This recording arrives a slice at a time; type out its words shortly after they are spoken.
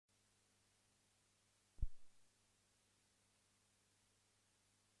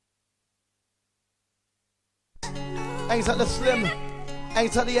Ain't at the Slim.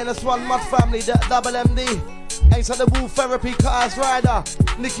 Ain't at the NS1 Mud Family, the Double MD. Ain't at the Woo Therapy, Cars Rider.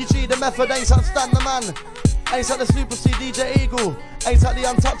 Nicky G, the Method, ain't at Stan the Man. Ain't at the Super C, DJ Eagle. Ain't at the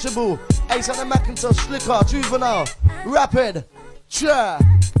Untouchable. Ain't at the Macintosh, Slicker, Juvenile, Rapid, Chair.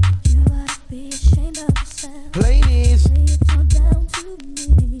 Ladies.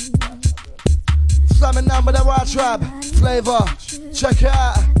 Slamming down with the Wild Tribe. Flavor, check it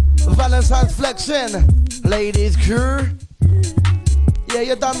out. Valentine's flexing. Ladies crew. Yeah,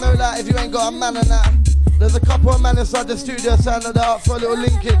 you don't know that if you ain't got a man and that. There's a couple of men inside the studio sounding that up for a little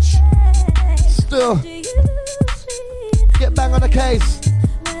linkage. Still, get bang on the case.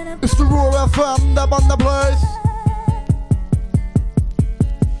 It's the Raw FM, them on the place.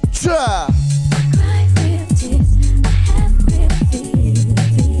 Sure.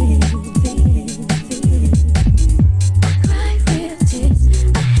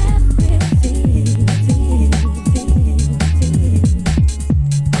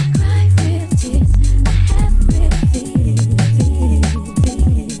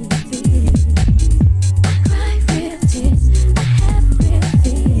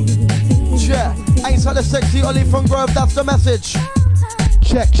 The sexy Ollie from Grove, that's the message.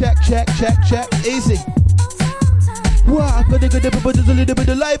 Check, check, check, check, check. Easy. Wow, but it's a little bit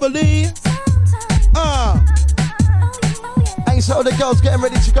of lively. Ain't so the girls getting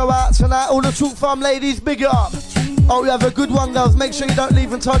ready to go out tonight. All the Truth Farm ladies, big it up. Oh, we have a good one, girls. Make sure you don't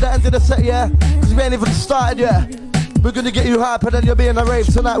leave until the end of the set, yeah? Because we ain't even started yet. We're gonna get you hype and then you'll be in a rave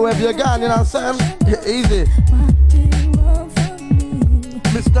tonight wherever you're going, you know what I'm saying? Yeah, easy.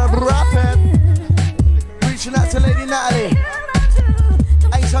 Mr. Rapid. Reaching out to Lady Natalie.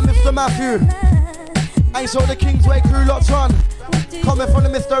 Ain't so Mr. Matthew. Ain't so the Kingsway crew locked on. Coming from the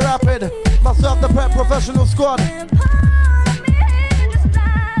Mr. Rapid. Myself, the Peck professional squad.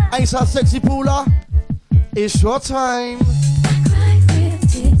 Ain't so sexy Paula. It's your time.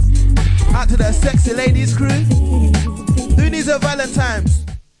 Out to the sexy ladies crew. Who needs a Valentine's?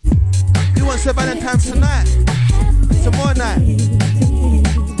 Who wants a Valentine's tonight? Tomorrow night?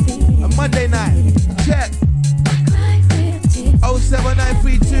 A Monday night? Check.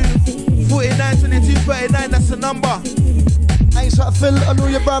 07932 4922 39, that's the number. Ain't so Phil and all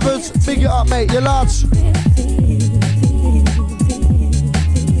your brothers. Big it up, mate, you're large.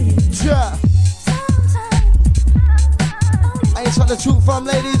 Yeah. Ain't so the Truth Farm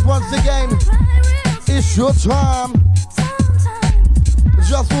ladies once again. It's your time.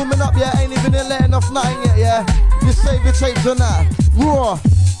 Just warming up, yeah, ain't even letting off nothing yet, yeah. You save your tapes on that. Raw.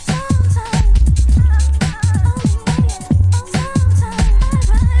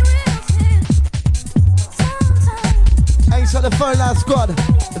 Ain't so the phone line squad.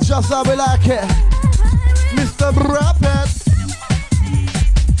 Just how we like it. Mr. Rapid.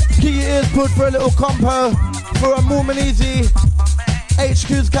 Keep your ears put for a little compo. For a Mormon Easy.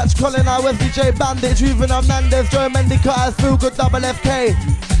 HQ's Catch Colin, I Wesley J Bandit, Juvenile Mendes, Joe Mendy, Cutters, Feel Good, Double FK.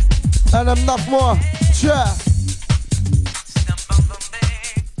 And enough more. Sure.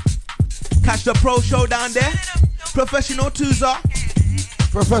 Catch the pro show down there. Professional Tuesday.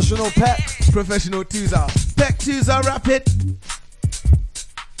 Professional Peck. Professional Tuesday. Peck Tuesday Rapid.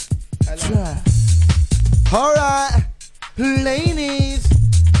 Sure. Alright. Ladies.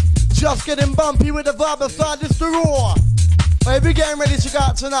 Just getting bumpy with the vibe aside, this the Raw. If you're getting ready to go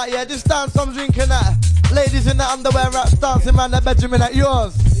out tonight, yeah, just dance some drinking that. Ladies in the underwear raps dancing around the Benjamin at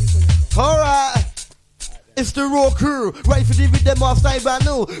yours. Alright. It's the Raw crew. Ready for DVD, them all stay brand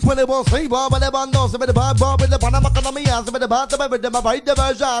new. When they want free bar, when they want dance, with the bar with the Panama economy, and with the bar with them, I the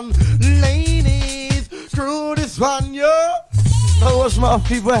version. Ladies, crew this one, yo. Know what's my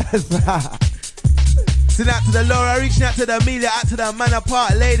people is that? Send out to the Laura, reaching out to the Amelia, out to the man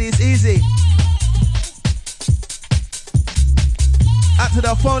apart. Ladies, easy. Out to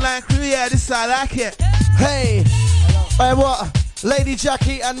the phone line crew, yeah, this I like it. Hey, hey, what? Lady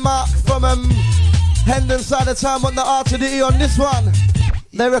Jackie and Mark from Hendon side of town want the R to the E on this one.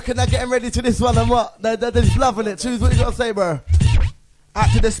 They reckon they're getting ready to this one and what? They're just loving it. Choose what you gotta say, bro. Out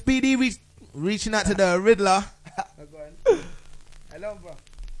to the Speedy, reaching out to the Riddler. Hello, bro.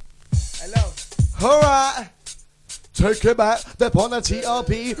 Hello. Alright. Take it back, they're on a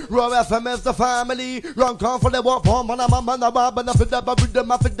TLP. Raw FM is the family. Run come for the walk home.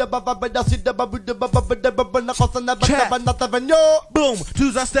 Boom,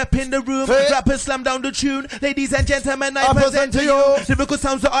 Tuesday step in the room. Hey. Rappers slam down the tune. Ladies and gentlemen, I present to you lyrical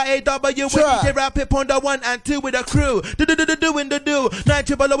sounds of RAW. Sure. When DJ rap it on the 1 and 2 with a crew. Doing the do. 9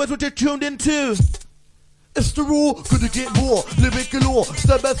 triple always what you're tuned into. It's the rule, could you get more? Lyric galore,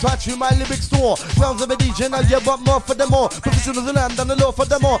 the best patch in my lyric store. Rounds of a DJ, now you want more for them all. Professionals in land and the law for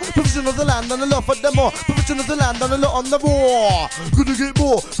them all. Professionals in land and the law for them all. Professionals in land and the law on the raw. Could you get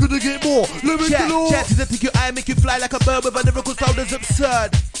more? Could you get more? Lyric galore. Chat to take your eye, make you fly like a bird with a lyrical sound is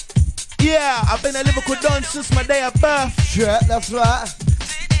absurd. Yeah, I've been a lyrical don since my day of birth. Check, that's right.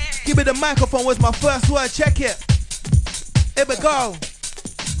 Give me the microphone was my first word, check it. Here we go.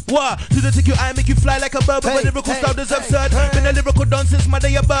 What? To the take your eye, make you fly like a bird with a lyrical style is absurd. Been a lyrical done since my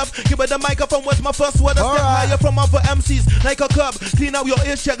day above. Give me the microphone was my first word. I step higher from other MCs like a curb. Clean out your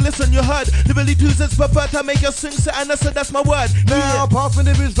ears, check, listen, you heard. The Billy Tuesdays prefer to make you sing, say, and I said that's my word. Now, pass me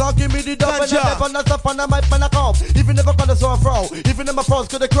the result, give me the dub. And I never not up on the mic, man, I come. If you never got a sore throw, if you never pause,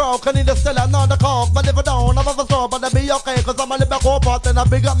 could the crowd, can in the stellar, not the cough. But never down, I'm a store, but I be okay, cause I'm a lyrical part, and I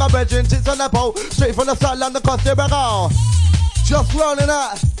big up my brethren, it's on the pole. Straight from the style and the cost, here we go. Just rolling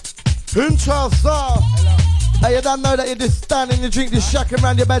out. Intro star. Hey, you don't know that you just stand and you drink this shacking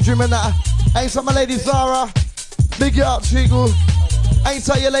around your bedroom and that. Ain't that my lady Zara? Big it up, Trigle. Ain't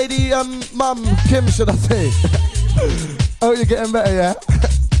that your lady, mum, Kim, should I say? Oh, you're getting better, yeah?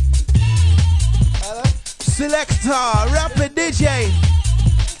 Selector, rapid DJ.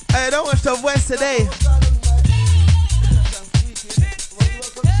 Hey, don't watch the voice today.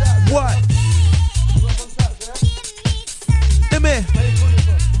 What? Let me.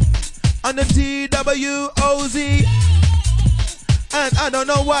 On the TWOZ. And I don't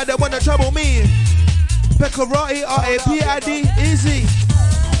know why they wanna trouble me. Pecorati, R-A-P-I-D, easy.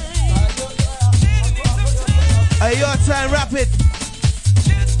 Hey, your time, rapid.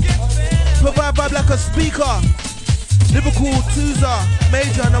 Provide vibe like a speaker. Liverpool, Tuza,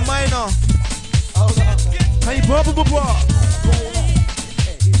 major and a minor. Hey, blah, blah, blah, blah.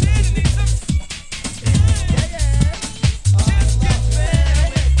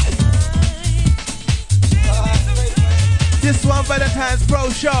 This one Valentine's Pro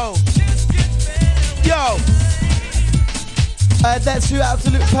Show. Yo. That's your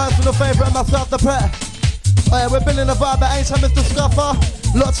absolute personal favourite, myself, the Peck. We're building a vibe at Ain't Mr. Scuffer.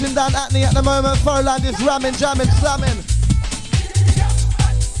 Lotching down Acne at the moment. Furland is ramming, jamming, slamming.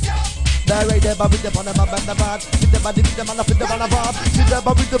 There, right there, but with the bottom and the bad. With the body, with the man, with the man above. See the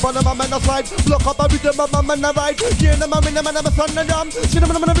bar with the bottom and the side. Block up with the man and the right. Hear the man in the man of the sun and drum. See the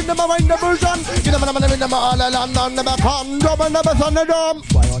man in the man in the version. Get the man in the man all along on the back on. Drum and the sun and drum.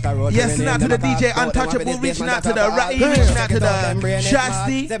 Yes, out to the DJ Untouchable, reaching out to the Ratty, reaching out to the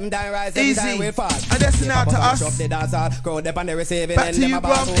Shasti. Easy. And that's out to us. Back to you,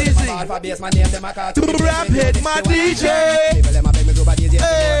 bro. Easy. Rapid, my DJ.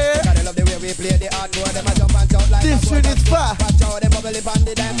 Hey. This tune is fat.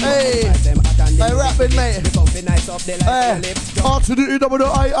 Hey, hey, rapping, mate. Hey, R to the E double the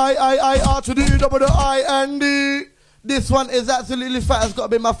I, R to the E double the I and D. This one is absolutely fat. It's got to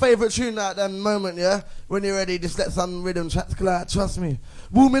be my favourite tune at the moment, yeah? When you're ready, just let some rhythm tracks collide, trust me.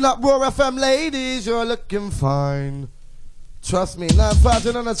 Warming up Raw FM, ladies, you're looking fine. Trust me,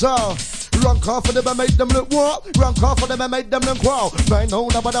 9,000 on the tower. Run car for them and make them look what? Run car for them and make them look wow. Right now,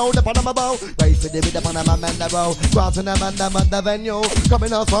 never know the Panama bow. Right for the Panama man the row. Crossing them and them on the venue.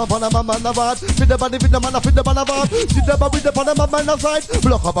 Coming out from Panama man the bad. Fit the body with the man, fit the man bad. See the body with the Panama man the side.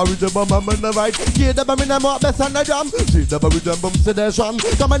 Block up with the man on the right. Hear the man in the more best on the drum. See the body with the boom sedation.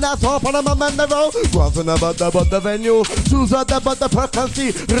 Coming out from Panama man the row. Crossing them at the venue. Choose out the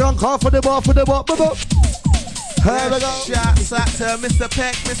frequency. Run car for the ball, Here we go. Shouts out to Mr.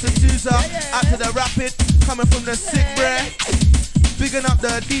 Peck, Mr. Souza, out to the Rapid, coming from the sick breath. Bigging up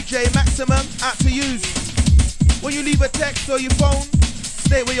the DJ Maximum, out to use. When you leave a text or your phone,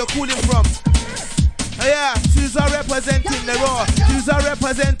 state where you're calling from. Yeah, Souza representing the raw. Souza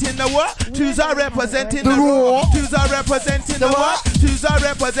representing the what? Souza representing the raw. Souza representing the what? Souza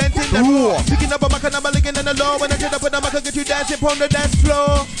representing the raw. Picking up a maca number, licking in the law. When I get up with the maca, get you dancing on the dance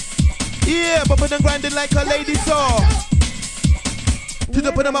floor. Yeah, but then grinding like a lady saw. To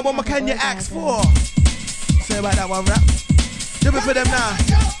the put them up, what can you ask for? Say about that one, rap. Do it for them now.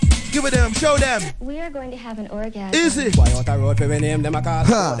 Give it them, show them. We are going to have an orgasm. Easy. Why out the road for name them a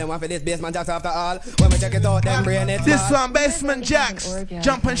call? Them want for this basement jacks after all. When we check it out, them brain it. This one, basement jacks.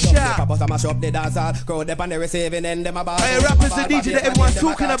 Jump and shout. Papa mash up the dance hall. Crowd up on the receiving end them a ball. Hey, rap is the DJ that everyone's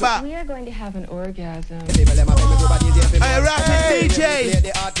talking about. We are going to have an orgasm. Hey, rap is DJ.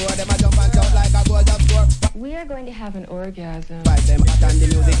 We are going to have an orgasm. Out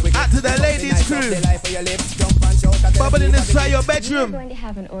to the ladies crew. Bubbling inside your bedroom. We are going to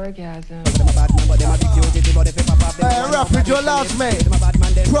have an orgasm. Rap with your loves, mate.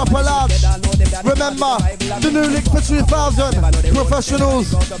 Proper lads. Remember, the new lick for 2000.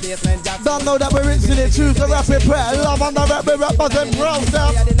 Professionals. Don't know that we're rinsing it. Choose the rapid prayer. Love on the rap, we represent bros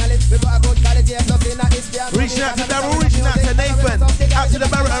now. Reaching out to Daryl, reaching out to Nathan, out to the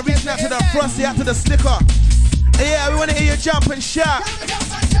Barrett, and reaching out to the Frosty, out to the Slicker. Yeah, we want to hear you jump and shout.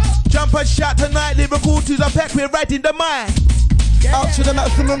 Jump and shout tonight, lyrical twos and Peck, we're right in the mind. Out to the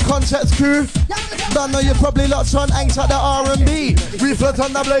maximum context crew. Don't know you're probably locked on. Ain't at the R&B. Reflect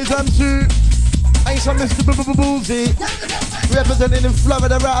on the Blaze M2. Ain't at Mr. Boozy. Representing in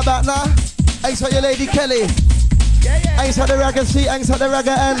Florida right about now. Ain't at your Lady Kelly. Ain't at the Ragga C. Ain't at the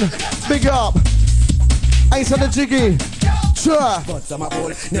Ragga N. Big up. Ain't at the Jiggy. Sure. But some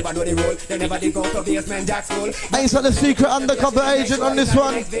fool, never know the role. They never did go to basement jack school. Ain't at the secret undercover agent on this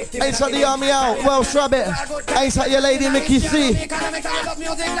one. Ain't at the army out. Welsh Rabbit. Ain't at your Lady Mickey C.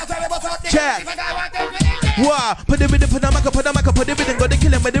 Check. Wow. Put the rhythm, put the mic, put the mic, put the rhythm, go to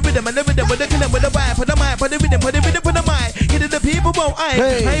kill him with the rhythm, and the rhythm, with the kill him with the vibe, put the mic, put the rhythm, put the rhythm, put the mic. Get it, the people won't.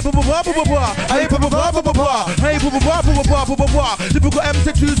 Hey, papa, papa, papa, hey, papa, papa, papa, hey, papa, papa, papa, papa. Typical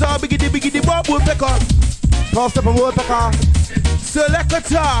MC2s are biggity, bob, woodpecker. Cross up a woodpecker. Select a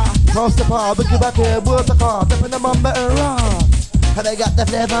tar. Cross the bar, boogie back here, woodpecker. Step in the mum better raw. Have they got the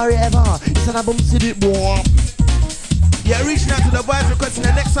flavor ever? It's an album city boy. Yeah, reaching out to the vibes, requesting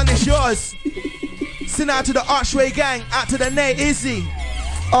the next one is yours. Send out to the Archway gang, out to the Nate Izzy.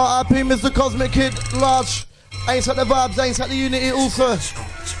 R.I.P. Mr. Cosmic Kid, large. Ain't at the vibes, ain't at the Unity also.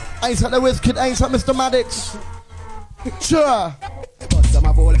 Ain't at the Wizkid, ain't at Mr. Maddox. Sure.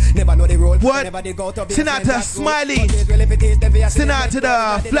 What? Send out to Smiley. Send out to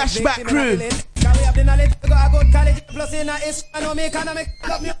the Flashback crew.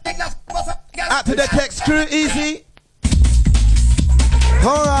 Out to the text crew, easy.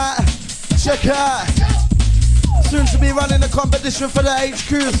 Alright, check out. Soon to be running the competition for the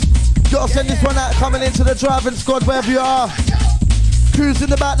HQs. Gotta send this one out, coming into the driving squad wherever you are.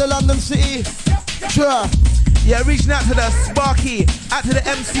 Cruising about the London city. Sure. Yeah, reaching out to the Sparky, out to the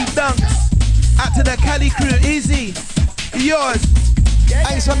MC Dunks, out to the Cali crew, easy. Yours.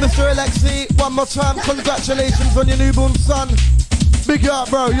 Ain't some Mr. Alexi, one more time, congratulations on your newborn son. Big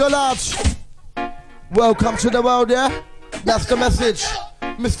up, bro, you're large. Welcome to the world, yeah? That's the message.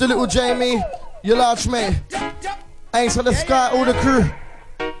 Mr. Little Jamie, you're large, mate. Ain't at the Sky, all the crew.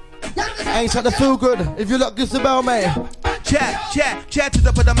 Ain't at the Feel Good, if you look, this the bell, mate. Chat to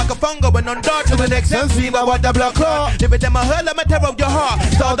the put the microphone going on dart to the next MC, but what the block car. Live it them a hurl, let me tear up your heart.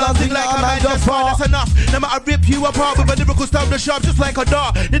 Start dancing like a man just far, that's enough. Now I rip you apart with a lyrical stop the sharp just like a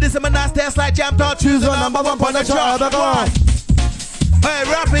dart. It is a nice test like jam dart, choose on number one on the chart. Hey,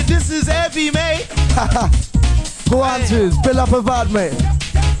 rapping, this is heavy, mate. Go on, twos, build up a vibe, mate.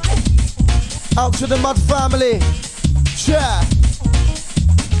 Out to the Mud family. Chat.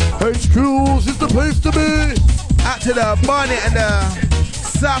 HQs is the place to be. Out to the Barnet and the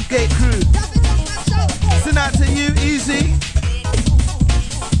Southgate crew. Send out to you, easy.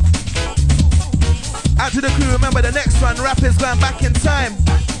 Out to the crew, remember the next one, rappers going back in time.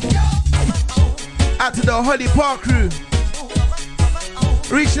 Out to the Holly Park crew.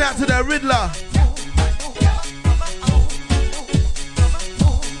 Reaching out to the Riddler.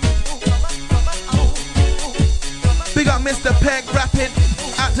 Big up Mr. Peck, rapping.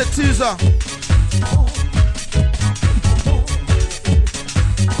 Out to Tuza.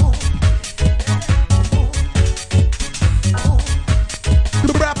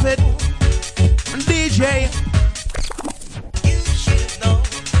 Rapid DJ.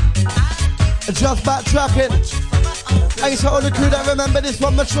 Just backtracking. Ain't to all the crew that remember this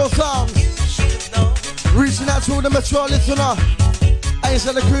one, mature sounds. Reaching out to all the mature listener. Ain't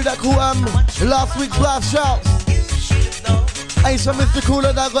to the crew that call last week's live shouts. Ain't to Mr.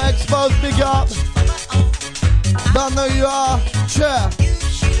 Cooler that got exposed, big up. Don't know you are, sure.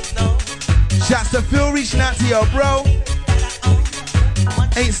 Shouts to Phil reaching out to your bro.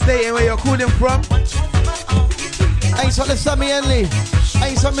 Ain't stating where you're calling from. Ain't at the Sammy Henley.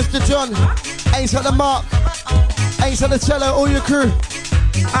 Ain't at Mr. John. Ain't at the Mark. Ain't at the cello, all your crew.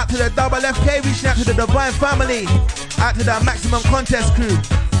 Out to the Double FK, reaching out to the Divine family. Out to the Maximum Contest crew.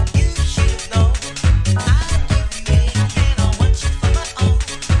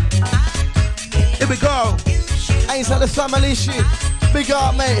 Here we go. Ain't at the family shit. Big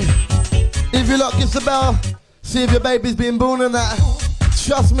up, mate. If you look, it's the bell. See if your baby's being born and that.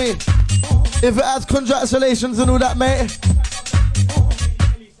 Trust me. If it has, congratulations and all that, mate.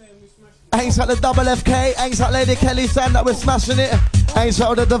 Ain't at the Double FK. Ain't at Lady Kelly saying that we're smashing it. Ain't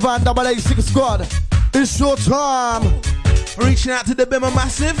at the Divine Double 86 squad. It's your time. Reaching out to the Bimmer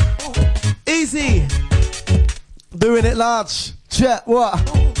Massive. Easy. Doing it large. Check what?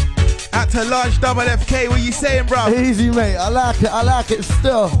 Out to large double FK, what you saying, bro? Easy, mate. I like it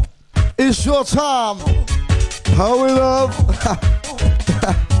still. It's your time. How we love.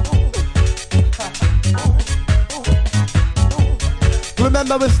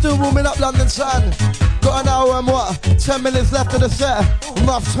 Remember, we're still warming up London Sun. Got an hour and what? 10 minutes left of the set.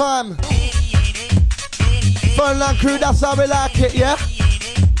 Enough time. Phone line crew, that's how we like it, yeah?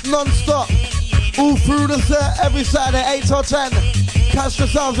 Non-stop. All through the set, every Saturday, 8 till 10. Catch the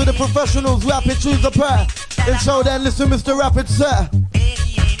sounds with the professionals, rapid choose the pair. Until then, listen, Mr. Rapid Set.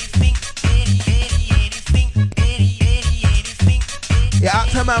 Yeah, out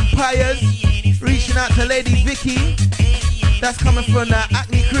to Vampires, reaching out to Lady Vicky. That's coming from the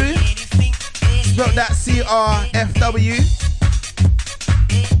Acne crew. Spelled that CRFW.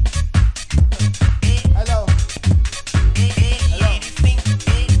 Hello.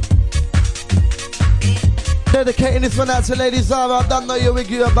 Dedicating this one out to Lady Zara. I don't know you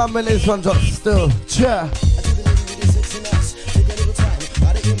wiggy your bum when this one drops still. Cheer.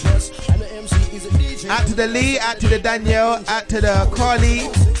 Out to the Lee, out to the Danielle, out to the Carly,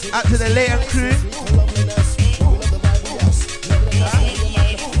 out to the Leighton crew.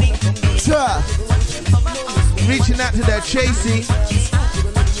 Cheer. Reaching out to the Tracy,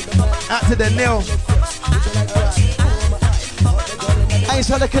 out to the Neil. I ain't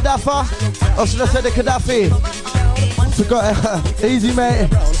said the Gaddafi, or should I say the Gaddafi? Forgot it. Easy, mate.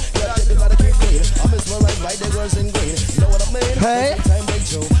 Hey.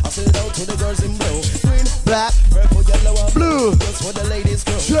 Black, blue,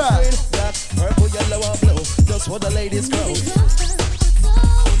 sure.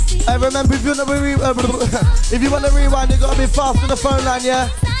 I remember if you want to rewind, you gotta be fast on the phone line, yeah.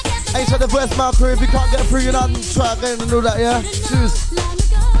 Ain't said the voice mark crew. If you can't get through, you know, try again and do that, yeah. Choose.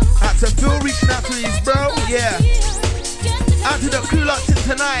 Out to Phil, reaching out to his bro, yeah. Out to the crew locked in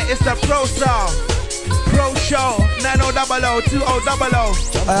tonight, it's the Pro Style. Pro Show, 9000,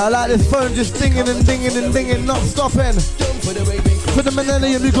 2000. I like this phone just dinging and dinging and dinging, not stopping. For the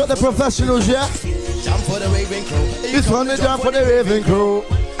millennium, you got the professionals, yeah? This one is jump for the raving crew.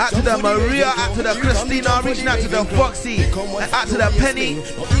 Out to the Maria, out to the Christina, reaching out to the Foxy, and out to the Penny,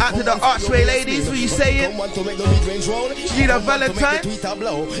 out to the Archway ladies, what you saying? She need a Valentine?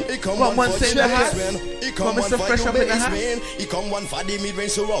 What one say in the house? What Mr. Fresh up in the house?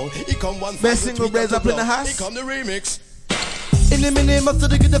 Best single braids up in the house? In the minute, must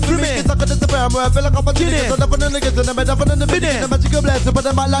have to get the remix. I got the spam where I feel like I'm a genius. I'm up on the niggas and I'm up on the video. The magical blast, but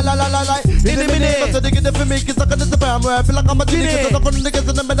I'm la la la la la. In the minute, must have to get the remix. I got the spam where I feel like I'm a genius. I'm up on the niggas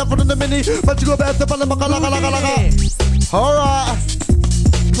and I'm up on the mini. Magical blast, but I'm a la la la la la. Alright,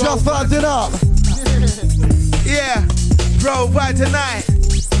 just fighting up. Yeah, bro, right tonight.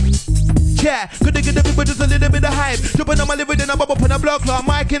 Yeah, could they get the people just a little bit of hype? Jumping on my liver, then I'm up on a block clock,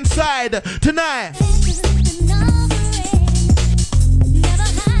 mic inside tonight.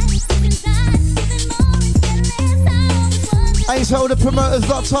 I ain't told the promoters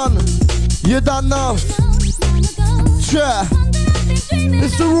locked on. You don't know. Sure.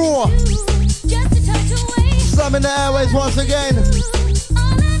 It's the Raw. Slamming the airways once again.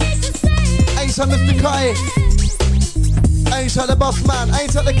 Ain't so Mr. Kai. Ain't so the boss man.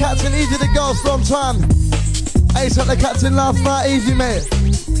 Ain't so the captain. Easy the girls from time. Ain't so the captain last night. Easy, mate.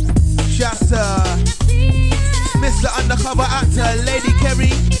 Shouts to Mr. Undercover Actor, Lady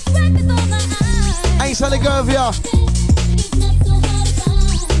Kerry. Ain't so the girl of ya.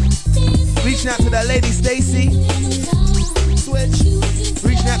 Reaching out to that Lady Stacy. Switch.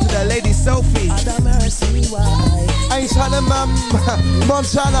 Reaching out to that Lady Sophie. Ain't trying to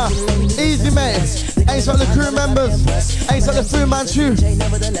Montana. Easy, mate. Ain't trying the crew members. Ain't trying the Fu Manchu.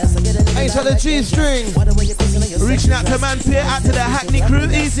 Ain't trying the G-string. Reaching out to Man Pier, out to the Hackney crew.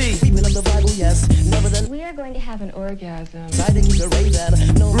 Easy. We are going to have an orgasm.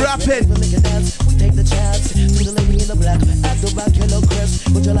 Rapid. Take the chance to the lady in the black. At the back, hello, Chris.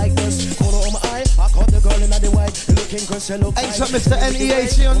 Would you like this? Corner on my eye. I caught the girl in the white. Looking Chris, hello. Ain't some Mr.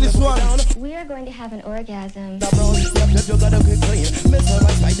 NEAC on this one. We are going to have an orgasm. You got a quick clean. Mr.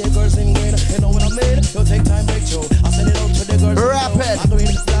 Right by the girls in green. You know what I mean? You'll take time, break show. I send it out to the girls. Rapid.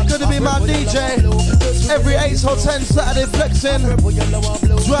 Gonna be my DJ. Every 8 or 10 Saturday flexing.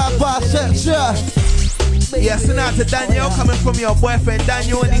 Drive by set, sure. Yes, and out to Daniel, coming from your boyfriend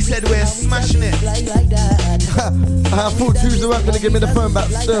Daniel, and he said we're smashing it. I thought Tuesday weren't going to give me the phone back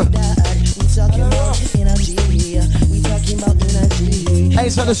still. Hey,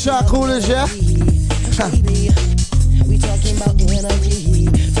 so the shark callers, yeah? We talking about energy,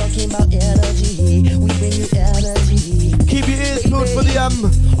 talking about energy. We bring you energy. Keep your ears peeled for the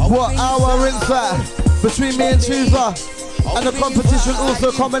what hour rinse that between me and Tuesday. And the competition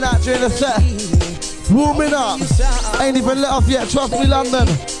also coming out during the set. Warming up. Ain't even let off yet, trust me, London.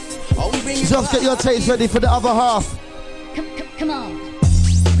 Just get your tapes ready for the other half. Come on.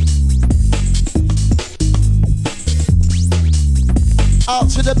 Out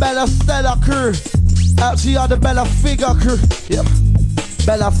to the Bella Stella crew. Out to y'all the Bella Figure crew. Yep.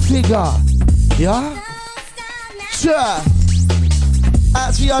 Bella Figure. Yeah? Sure.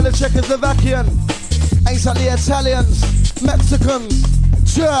 Out to y'all the Czechoslovakian. Ain't to the Italians. Mexicans.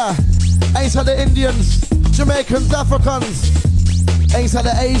 Sure. Ain't to the Indians. Jamaicans, Africans. Ain't to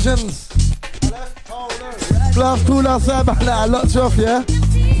the Asians. Glass cooler, sorry about that. Locked you off, yeah?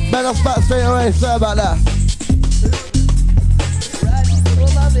 Bella back straight away, sorry about that.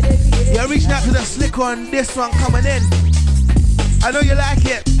 You're reaching out to the slick on this one coming in. I know you like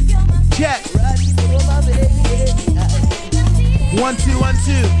it. Check. 1 2 1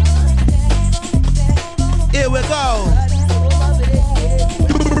 2. Here we go.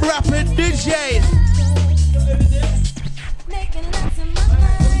 Rapid DJ.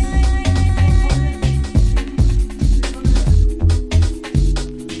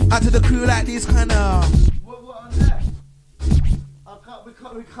 Out to the crew like these kind of.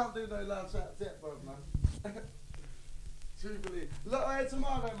 We can't do no loud chat yet, bro, man. Truthfully. Look, hey,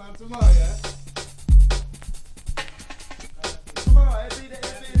 tomorrow, man, tomorrow, yeah? Tomorrow, it'll be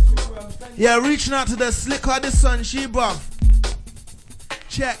tomorrow. Yeah, reaching out to the slicker, the sun, she bruv.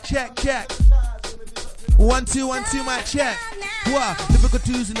 Check, check, check. 1 2 1 2, my check. What? Lyrical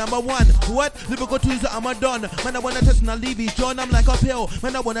Tuesday number 1. What? Lyrical Tuesday, I'm a don. Man, I wanna test and I leave you. John, I'm like a pill.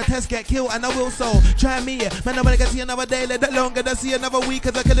 Man, I wanna test, get killed, and I will so. Try me. Man, I wanna get see another day, let that longer than see another week.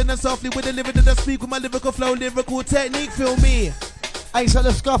 Cause I'm killing them softly with the lyric that I speak with my lyrical flow, lyrical technique. Feel me? Ain't so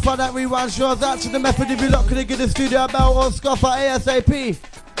the scuffer that rewind shows out to the method if you lot couldn't get the studio bell or scuffer ASAP.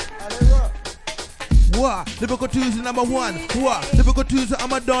 What? Lyrical Tuesday number 1. What? Lyrical Tuesday,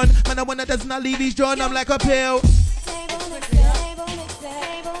 I'm a don. Man, I wanna test and I leave these. John, I'm like a pill.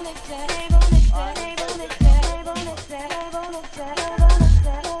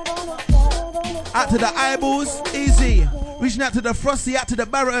 Out to the eyeballs, easy. Reaching out to the frosty, out to the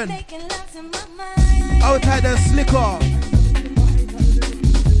Baron. Outside the slicker.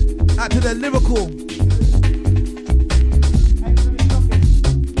 Out to the lyrical.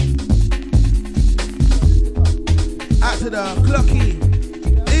 Out to the clocky.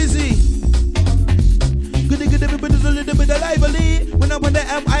 Easy. Good, everybody's a little bit lively. When I'm on the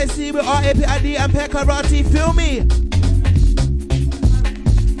MIC with RAPID and Peck Karate, feel me?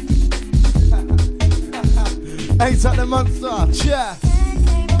 Ain't at the monster, yeah.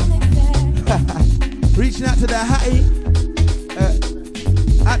 Reaching out to the Hattie,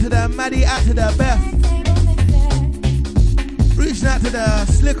 out to the Maddie, out to the Beth. Reaching out to the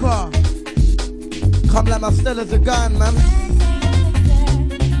Slicker. Come like my Stella's a gun, man.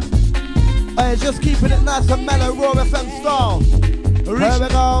 Hey, just keeping it nice and mellow, raw FM style. Here we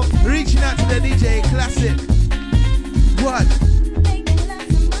go. Reaching out to the DJ Classic. What?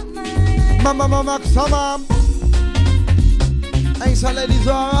 Mama, come on. Ain't so ladies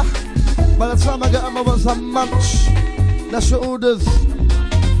are. By the time I get them, I want some munch. That's your orders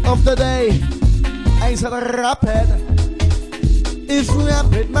of the day. Ain't so the rapid. It's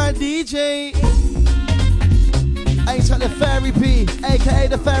rapid, my DJ. Ain't so the Fairy P, aka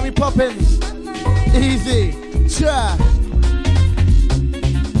the Fairy Poppins. Easy, cha.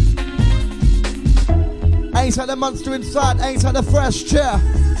 Ain't so the monster inside, ain't so the fresh, cha.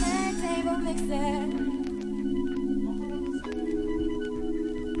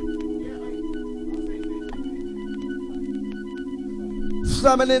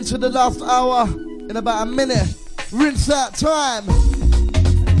 Slamming into the last hour in about a minute. Rinse out time.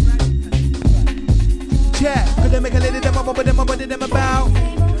 Check. Could they make a lady them up, but them about?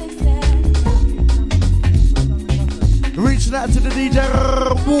 Reaching out to the DJ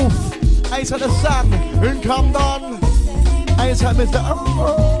Wolf. Ain't at the Sam. And come down. Ain't at Mr.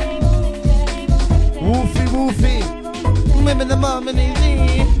 Wolfie. Women the mom and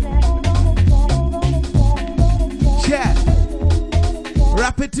easy. Check.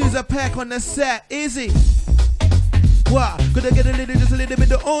 Rapid to the Peck on the set, easy. What? Could I get a little, just a little bit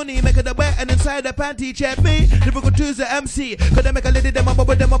the only make it the wet and inside the panty check me. Lyrical to the MC. Could I make a little them up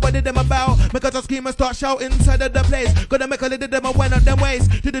with them about? Make us scream and start shouting inside of the place. Could I make a little them up when on them ways?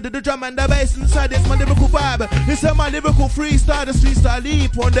 To the drum and the bass inside this my lyrical vibe. It's my lyrical freestyle, the street style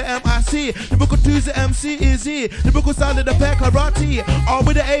leap on the MIC. Lyrical to the MC easy. Lyrical sound of the Peck Karate. All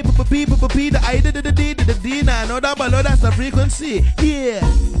with the A, P, the I, the D, now no double, that's the frequency. Yeah.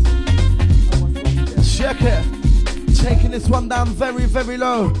 Check it. Taking this one down very, very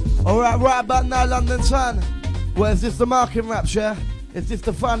low. Alright, right about now, London Town. Well, is this the marking raps, yeah? Is this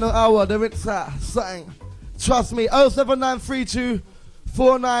the final hour? They're in something. Trust me, 07932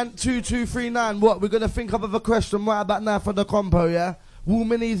 492239. What? We're going to think of a question right about now for the compo, yeah?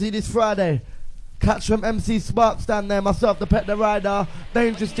 Woman Easy this Friday. Catch from MC Sparks down there. Myself, the Peck the Rider.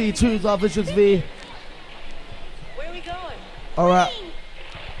 Dangerous D, Chooser, Vicious V. Where are we going? Alright.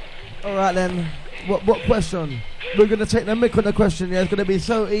 Alright then. What question? We're going to take the mick on the question, yeah? It's going to be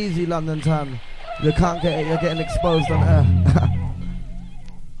so easy, London town. You can't get it, you're getting exposed on air.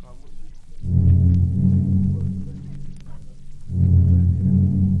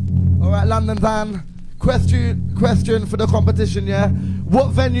 Alright, London town. Question for the competition, yeah? What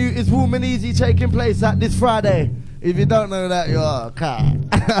venue is Woman Easy taking place at this Friday? If you don't know that, you're a cat.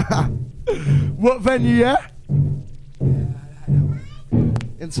 What venue, yeah?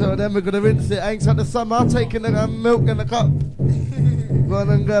 Until then, we're gonna rinse it. Ain't at the summer, taking the milk in the cup. Go on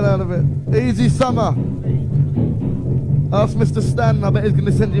and get out of it. Easy summer. Ask Mr. Stan, I bet he's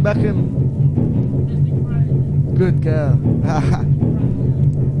gonna send you back in. Good girl.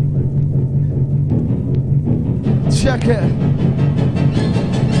 Check it.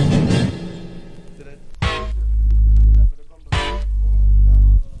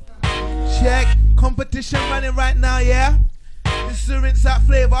 Check. Competition running right now, yeah? This is rinse that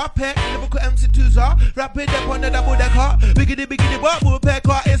flavor. Peck, lyrical MC2s are rapid up on the double decker. Biggity bubble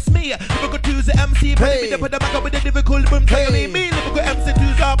pecker. It's me. Lyrical 2's the MC. Put the mic up with the lyrical boom. Tell me, lyrical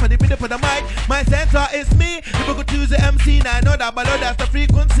MC2s are. Put the mic. My center is me. Lyrical 2's the MC. Now I know that below that's the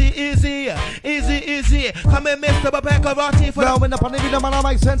frequency. Easy. Come and Mr. Pecker Rotty for now when up on the rhythm and I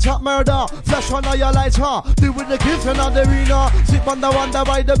make sense up murder. Flash on all your lights, huh? Do with the kids and on the arena. Sit on the wonder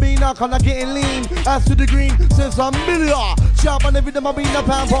by the beaner. Kinda getting lean. As to the green, since I'm million. Sharp on the rhythm I'll be the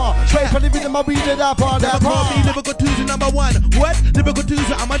pamper. Straight on the rhythm I'll be the dapper. Lyrical 2's the number one. What? Lyrical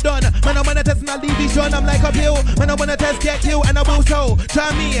 2's I'm a done. Man, I wanna test and I leave these John. I'm like a pill. Man, I wanna test, get killed, and I will so. Try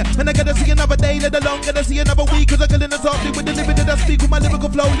me. Man, I gotta see another day, let alone gotta see another week. Cause I can in the softly with the living that I speak with my lyrical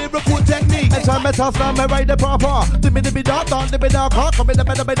flow, lyrical technique. And time I toss down, I ride the proper. The dark, the dark, come in the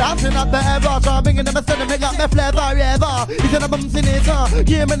better, be dancing up the ever. So I'm bringing them a stand and make up my flavor, ever. He's in a bumps in it,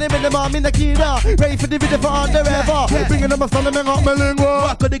 yeah, man, in the mom in the key, ready for the video for on the river. Bringing them a stand and make up my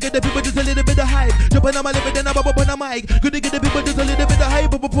lingua. Could they get the people just a little bit of hype? Jumping on my lip and then I'm up on the mic. Could they get the people just a little bit of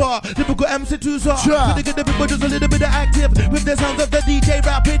hype? Typical MC2s are. Could they get the people just a little bit of active? With the sounds of the DJ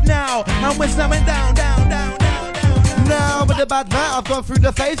rapid now. And we're slamming down. Now with the bad night, I've gone through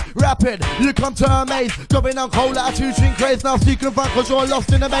the phase. Rapid, you come to a maze. Going on cold like a two-string craze. Now see you can find cause you're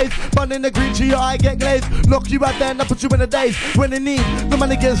lost in the maze. Bun in the green to your eye get glazed. Lock you out there and I put you in the days. When in need, the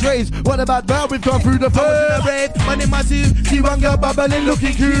money gets raised. What about now? We've gone through the phase. I was in a rave, money in my suit. See one girl bubbling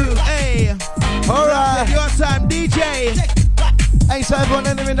looking cute. Hey, alright. Your time, DJ. Ain't so everyone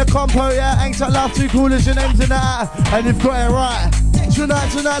in the compo, yeah. Ain't so last two callers, your name's in that. And you've got it right.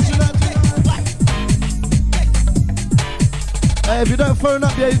 Tonight. Hey, if you don't phone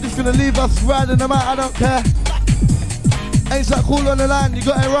up, yeah, you're just gonna leave us riding them out, I don't care. Ain't so call on the line, you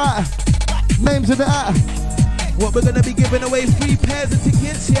got it right. Names in the hat. What, we're gonna be giving away 3 pairs of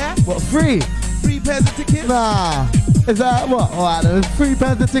tickets, yeah? What, 3? 3 pairs of tickets? Nah. Is that what? Alright, there's 3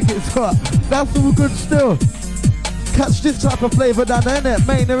 pairs of tickets, what? That's all good still. Catch this type of flavour down there, innit?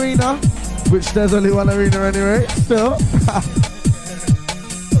 Main arena. Which there's only one arena anyway, still.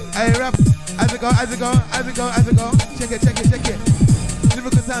 Hey, rap. As it go. Check it.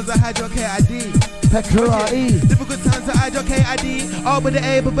 Lyrical sounds like Hydro KID. Peck-a-ra-e. Lyrical sounds like Hydro KID. All with the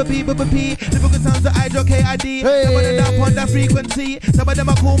A, B, P. Lyrical sounds like Hydro KID. Hey. Some of them up on the frequency. Some of them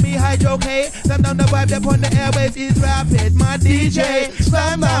are call me Hydro K. Some down the vibe up on the airwaves is rapid. My DJ,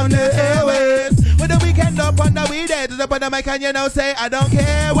 slam down the airwaves. With the weekend up on the weekdays, up on the mic and you know say I don't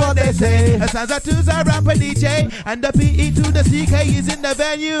care what they say. The sounds of 2's a rapper DJ, and the PE to the CK is in the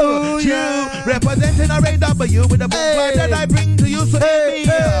venue. Oh, yeah. Representing a W with the boom vibe that I bring to you. So hey,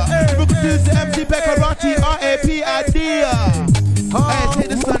 look at this MC Pecker Rotty RAPID. Hey, take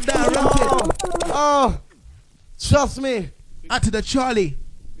this one down, rocket. Oh, trust me. Out to the Charlie.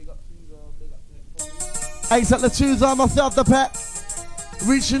 Ain't at the twos on myself, the Peck.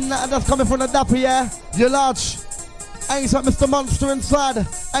 Reaching that's coming from the dapper, yeah? You're large. Ain't at Mr. Monster inside.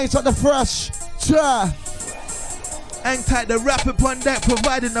 Ain't at the fresh. Try. Hang tight, the rap upon deck,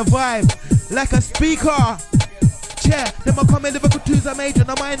 providing a vibe like a speaker. Yeah, them are coming, lyrical 2's a major,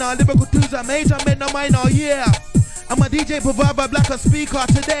 no minor. Lyrical 2's a major, men no minor, yeah. I'm a DJ provider, black a speaker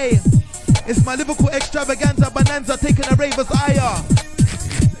today. It's my lyrical extravaganza, bonanza, taking a raver's higher.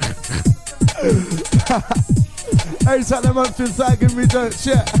 Ain't at the monster inside, give me don't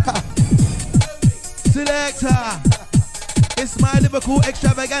shit. Selector. It's my lyrical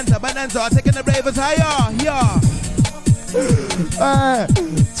extravaganza, bonanza, taking the ravers higher, yeah.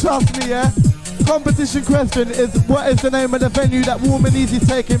 Trust me, yeah. Competition question is, what is the name of the venue that Warm and Easy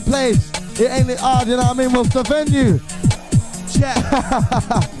taking place? It ain't hard, you know what I mean? What's the venue? Check.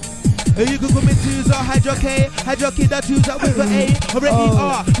 You can come in twos or hydro K, that twos are with an A or an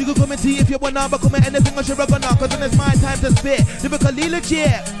ER. You can come in T if you want to, but come in anything on your rubber now, cause when it's my time to spit, lyrically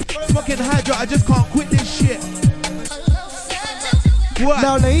legit. Smoking hydro, I just can't quit this shit. What?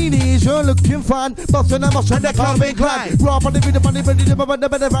 Now ladies, you're looking fine, bustin' and bustin' the Calvin Klein. Rock on the beat, on the beat, on the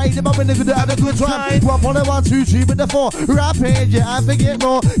right, the moment they have a good time. Rock on the 1, 2, 3, with the 4. Rapid, yeah, I forget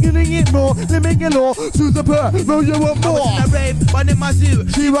more, getting it more, living it low. Susan Per, no, you want more. I was in a rave, one in my zoo.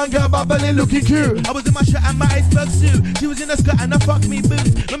 She one girl bubbling, looking cute. I was in my shirt and my iceberg suit. She was in a skirt and I fucked me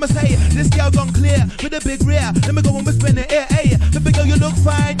boots. Let me say, this girl gone clear with a big rear. Let me go and whisper in the ear, hey. The big girl, you look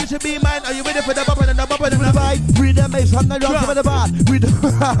fine, you should be mine. Are you ready for the bubble and the bubble and the vibe? Read the mace on the drums of the bar. You like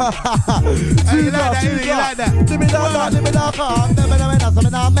that, you like that.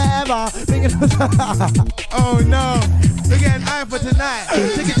 Oh no. Again, I for tonight.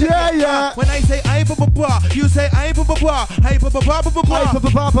 Yeah. When I say I for papa, you say I for papa. I for papa,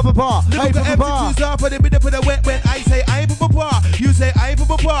 papa. Look at empty up for the bit for the wet. When I say I for papa, you say I for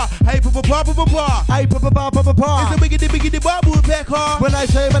papa. I for papa, papa. I papa. It's a biggity babu pecker. When I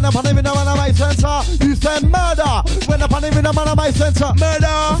say when I'm on even on my center, you say murder. When I'm on even on my center,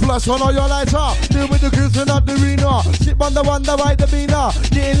 murder. Flush on all your lighter. Deal with the goose and not the arena. Sit on the one, the right, the beaner.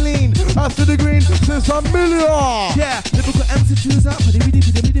 Getting lean. After the green, since a million. Yeah, lyrical MC choose up for the rhythm,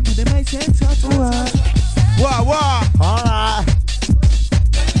 for the my center. Wow. Alright.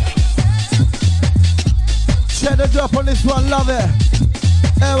 Check the drop on this one, love it.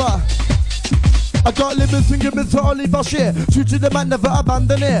 Ever. I got limits and gimmicks to only for shit. True to the man, never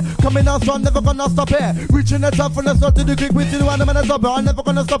abandon it. Coming out strong, never gonna stop it. Reaching the top from the start to the quick with the one, I'm gonna stop it. I'm never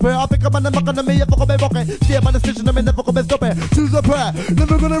gonna stop it. I'll pick up and I'm gonna me, never gonna be rocket. Stay up on the station, I'm never gonna stop it. Choose a prayer,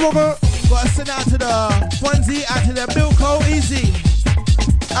 never gonna rock it. Gotta send out to the onesie, out to the Bilko Easy.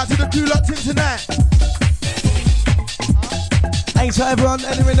 Out to the crew locked in tonight. Ain't to everyone,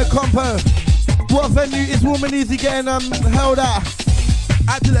 anywhere in the compo. What venue is Warm and Easy getting held at?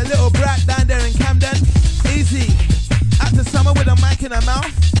 Out to the little brat down there in Camden. Easy. Out to summer with a mic in her mouth.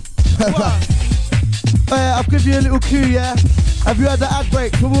 I'll give you a little cue, yeah? Have you had the ad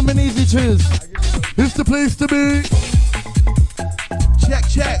break for Warm and Easy Tunes? It's the place to be. Check.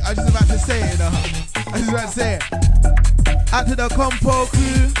 I was just about to say it, Out to the compo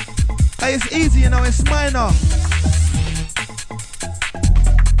crew. Hey, it's easy, you know, it's minor.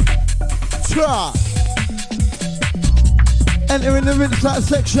 Try. Entering the rinse that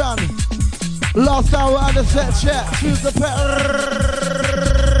section. Last hour and the set check. Choose the pet.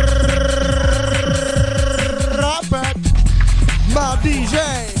 My DJ.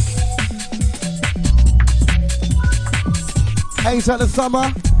 Ain't at the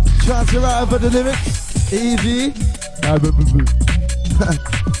summer. Trying to write over the lyrics. Easy.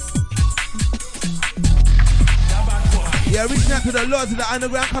 Yeah, reaching out to the lords of the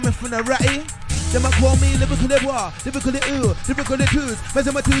underground coming from the ratty. Them a call me lyrically war, lyrically ooh, lyrically twos.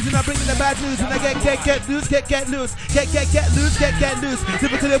 Measure my twos and I bring in the bad news. And I get loose, get loose.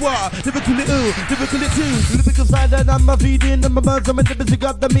 Lyrically war, lyrically ooh, lyrically twos. Lyrical side that I'm a feeding. And my birds are meant to be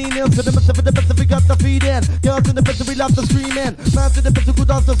got the meaning. So the best of the best we got the feeding. Girls in the best we love the screaming. Man to the best who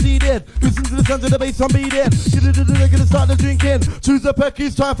dance the seeding. Listen to the sound of the bass I'm beating. Get it to the regular start the drinking. Choose a peck,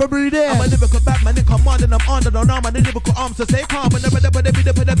 it's time for breathing. I'm a lyrical Batman in command and I'm under the arm and the lyrical arms. So stay calm when the beat, when the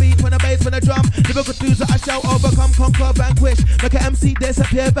beat, when the bass, when the drum. Lyrical twos that I shall overcome, conquer, vanquish. Make an MC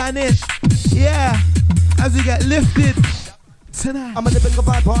disappear, vanish. Yeah, as we get lifted tonight. I'm a lyrical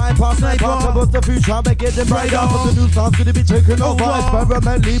vibe, I'm past night. About the future, I get them brighter. But the new sounds gonna be taken over.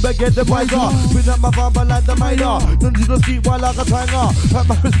 Experimentally, but get them wiser. With up my farmer like the miner. Don't you go sleep while I got timer. At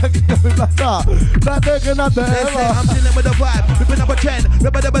my respect, like that. Not taking up the They say I'm chilling with the vibe, ripping up a trend.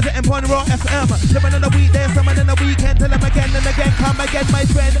 Ripper the buzzer and on Raw FM. Living on the weekday, someone in the weekend. Tell them again and again, come again, my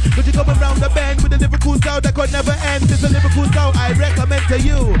friend. But you going round the bend with a lyrical style that could never end. It's a lyrical style I recommend to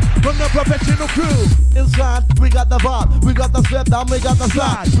you from the professional crew. Inside, we got the vibe, we got the step down, we got the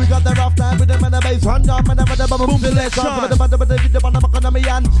slide, we got the rough time with them and the bass run down, and the boom selection. Get them on the economy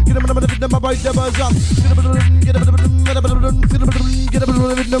and get them on the rhythm about the version. Get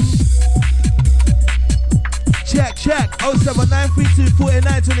them. Check. 07932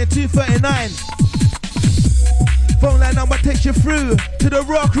 49 22 39. Phone line number takes you through to the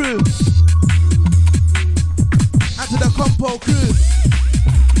Raw crew and to the Compo crew.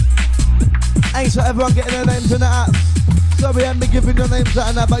 Ain't so everyone getting their names in the apps. So we ain't me giving your names out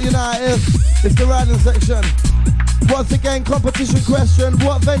and that, but you know how it is. It's the riding section. Once again, competition question.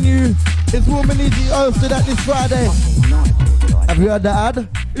 What venue is Warm and Easy hosted at this Friday? Have you heard the ad?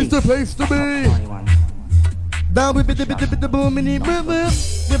 It's the place to be. Down with the Warm and Easy.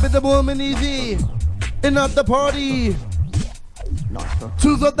 With the Warm and Easy. In at the party.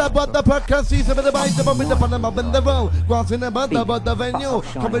 Choose up that but the Peck can see some of the bite with the Panama in the road. Crossing about the venue.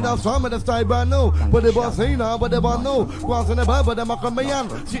 Coming down some of the style brand new. But the boss ain't now, but the one no. Crossing about the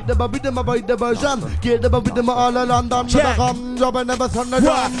Macamayan. See the baby, the boy, the version. Get the baby, the all London. Come, job and never son of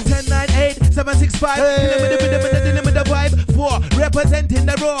 10, 9, 8, 7, 6, 5. Dealing with the vibe. 4, representing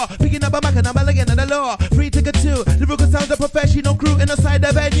the raw. Picking up a Mac and a Mulligan and the law. 3, ticket 2. Lyrical sounds a professional crew inside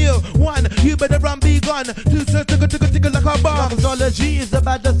the venue. 1, you better run, be gone. 2, tickle like a bomb. Astrology is the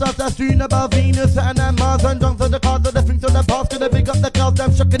baddest of the stream about Venus, Saturn and Mars and drums of the cars of the things of the past. Gonna pick up the clouds,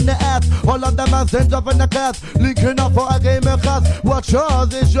 them shucking the ass. All of them are sent up in the class. Linking up for a game of class. What's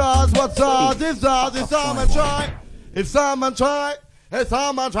yours is yours, what's ours is ours. It's Salmon Try. It's Salmon Try. It's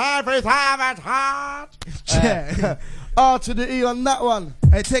Salmon Try. It's Salmon Try. Yeah. R to the E on that one.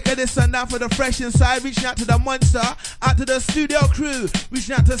 Hey, take this one down for the fresh inside. Reaching out to the monster, out to the studio crew.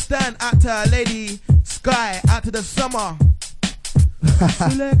 Reaching out to Stan, out to Lady Sky, out to the summer.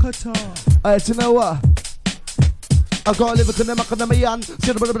 Alright, you know what? I got a live in the Macanayan.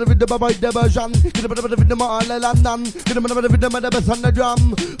 Get a bit of the boy, the version. Get a bit of the Mall London. Get a bit of the bass on the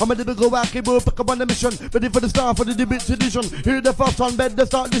drum. I'm a little go back, pick up on the mission. Ready for the star for the debate edition. Hear the first on bed, the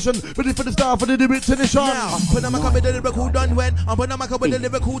start edition. Ready for the star for the debate edition. Now, put on my cup with the lyrical done when. I'm putting on my cup with the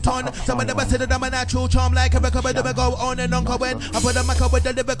lyrical ton. Some of the best said that I'm a natural charm like a record, but I go on and on. When I put on my cup with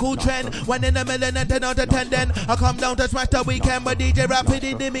the lyrical trend. 1 in a million and 10 out of 10. Then I come down to smash the weekend, but DJ Rapid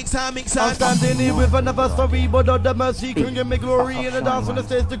in the mix. I'm standing here with another story, but all the mercy can give me glory. In the dance on the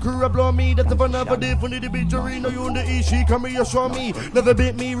stage, the crew blow me. That's the fun of a day for the victory. No, you on the E, she come here, show me. Never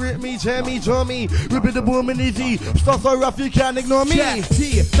beat me, rip me, tear me, draw me. Rip it the boom and easy. Stuff so rough, you can't ignore me.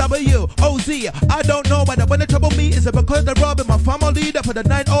 T-W-O-Z. I don't know whether when the trouble me is it because they're robbing my family leader for the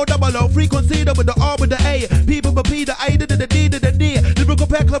 9-0-0 frequency with the R with the A. People but P, the I, the D, the D. Lyrical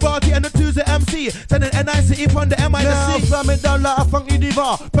Peck, Clarity, and the 2's the MC. Sending N-I-C-E from the M I now, the C. slam it down like a funky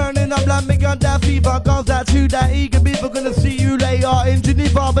diva. Burning up like me got that fever. Guns that you, that eager people gonna see you later in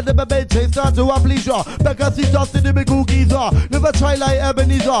Geneva. But the baby chase down to a pleasure. Because he's just in the big geezer. Never try like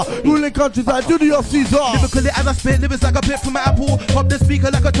Ebenezer. Ruling countries like Judy or Caesar. Lyrically as I spit, lyrics like a pip from my apple. Pop the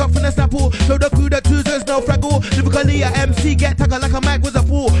speaker like a top from the snapple. Show the crew that twos, there's no fraggle. Lyrically a MC, get tackled like a mag with a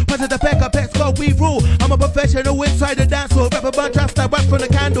fool. Punch the Peck, Peck's go, we rule. I'm a professional inside the dance floor. Rap a bunch of stuff, rap from the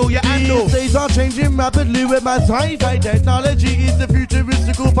candle, your handle. These days are changing rapidly with my sci-fi technology. Is the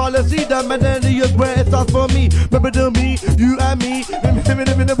futuristical policy. The millennials where it starts for me. Remember to me, you and me.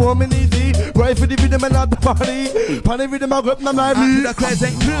 Remember the woman easy. Right for the rhythm and not the party. Party rhythm, I'll grip my life. Out to the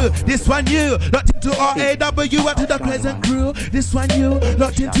Crescent crew, this one you. Locked into R-A-W, out to the Crescent crew. This one you,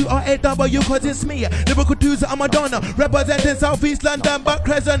 locked into R-A-W, cause it's me. Lyrical dudes, I'm a Madonna. Representing South East London, but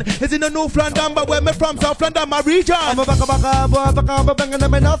Crescent is in the North London. But where me from, South London, my region. I'm a bang banging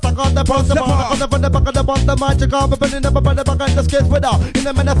them in house. I got the post, the bar. I got the back of the bottom, the magic arm. But in the back of the skate with her. In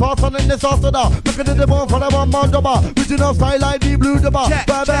the minute, fast on in the sauce of her. Look at the ball for the one man double. Original style like the blue double. Peck,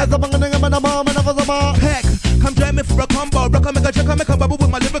 come join me for a combo. Rock a make a check, I make a bubble with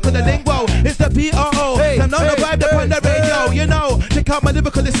my lyrical lingo. It's the P-O-O. Hey, so know the vibe up on the radio. You know, check out my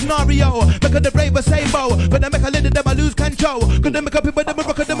lyrical scenario. Make a the brave a sabo. Gonna make a little them I lose control. Gonna make a people them a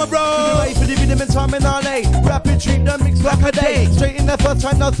rock them a bro. Wait for the rhythm and time in LA. Rapid treat them mix like a day. Straight in the first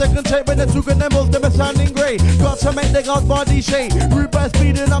time, now second take. When the two good them them are sounding great. Got to make the god's body shake. Root by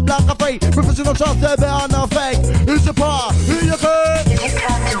speeding up like a freight. Professional shots, they're better not fake. Who's the par? Who you good?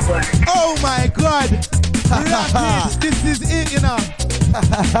 Oh my god. This is it, you know.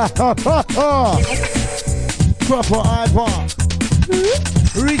 Proper iPod.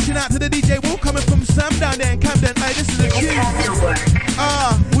 Reaching out to the DJ Wolf coming from Sam down there in Camden. Hey, this is a cue.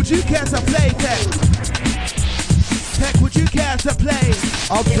 Would you care to play, Peck? Peck, would you care to play?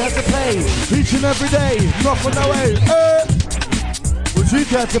 I'll care to play. Each and every day. Knocking away. Would you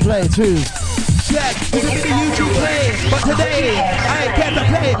care to play too? Check, this is the YouTube play, but today I ain't care to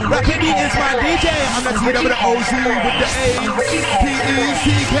play. Rapid is my DJ. I'm the T with the OZ with the A,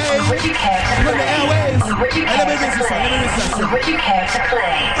 P-E-C-K, from the airwaves. Hey, let me miss this one, Would you care to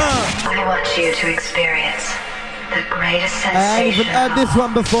play? I want you to experience the greatest sensation. I ain't even heard this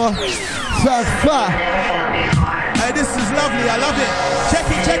one before. That's far. Hey, this is lovely, I love it. Check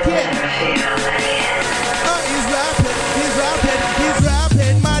it, check it. He's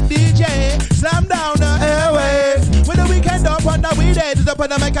rapping, my DJ. Slam down the airwaves. With the weekend up on the weekday, it's up on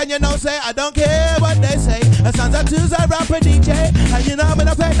the mic and you know say I don't care what they say. The sounds of twos I rap a DJ, and you know I'm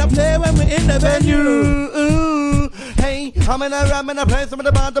gonna play when we're in the venue. me. I'm in a ram and I play some of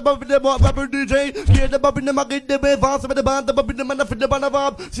the band above the rapper DJ. Get the bob in the market, the way fast with the band above the man of the band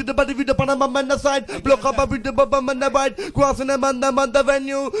above. See the body with the Panama man the side. Block up with the bob on the right. Crossing the man the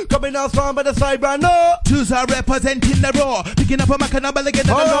venue. Coming out strong by the side, brand no. Choose are representing the raw. Picking up a macanabal again in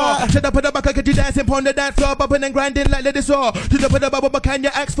the law. Shut up at the back, I get you dancing on the dance floor. Bumping and grinding like ladies saw. To the put the bubble, what can you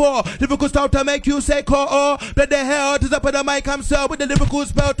ask for? Lyrical style to make you say call or. But the hell to the put the mic, I'm so with the lyrical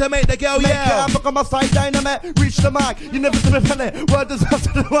spell to make the girl yell. Look on my side, dynamite. Reach the mic. You never see me funny. Word is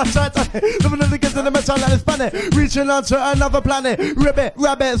after the one side. Living in the kids in the metal and it's funny. Reaching on to another planet. Ribbit,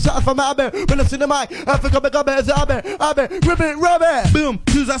 rabbit, shot from my bed. When I see the mic, I think I'm a gobble, it's a rabbit, ribbit, rabbit. Boom,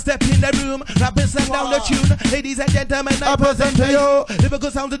 choose a step in the room. Rapping slam down the tune. Ladies and gentlemen, I present to you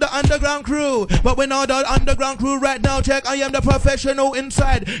lyrical sound of the underground crew. But we're not the underground crew right now. Check, I am the professional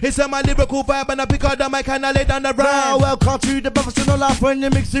inside. It's on my lyrical vibe and I pick out the mic and I lay down the rhyme. Welcome to the professional life when you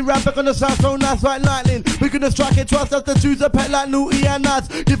mix it rap back on the sound so nice like lightning. We're gonna strike it twice as the choose a pet like Newty and Nice.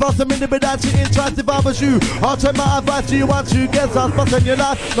 Give us a minute but that shit in twice if I was you. I'll take my advice to you once you get us but in your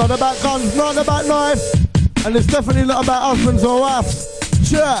life. Not about guns, not about knives. And it's definitely not about husbands or wives.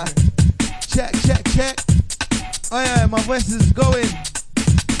 Sure. Check. Oh yeah, my voice is going.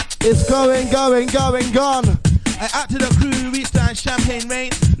 It's going, gone. I out to the crew, reached down Champagne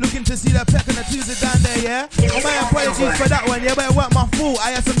Rain. Looking to see the Peck and the Tuesday down there, yeah? My apologies for that one, yeah, but it weren't my fault.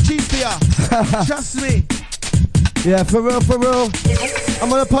 I had some cheese for ya. Trust me. Yeah, for real. I'm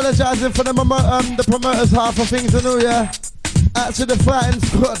gonna apologizing for the promoters half of things and all, yeah? Out to the fighting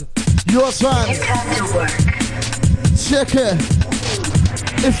squad. Your time. It's time to work. Check it.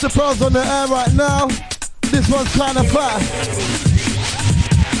 If the pros on the air right now, this one's kind of fat.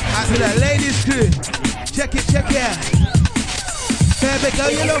 Out to the ladies crew. Check it. Baby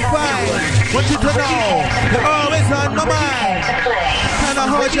girl, you look fine. Want you to know, you're always on my mind. Can I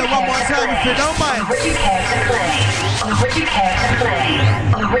hold you one more time if you don't mind? Would you care to play? Or would you care to play?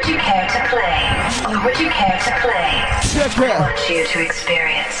 Or would you care to play? Or would you care to play? Check I it. want you to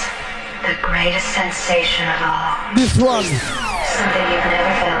experience the greatest sensation of all. This one. Something you've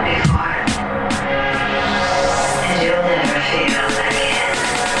never felt before. And you'll never feel again.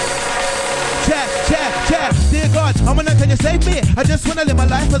 Check. Dear God, can you save me? I just wanna live my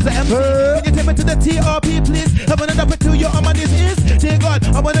life as an MC. Can you take me to the TRP, please? I wanna up it to your on my knees. Dear God,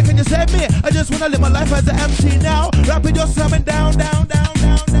 can you save me? I just wanna live my life as an MC now. Rapping just coming down.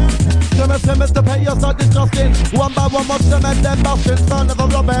 Send to pay your start disgusting. One by one, watch them and them busting. Son of a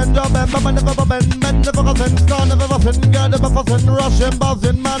robin, mama never bobbing. Men never cousin, son of a muffin. Girl never fussing, rushing,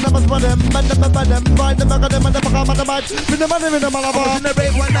 buzzing. Man never sweating, man never bedding. Find them, and never come on the mic. With the money, I was in the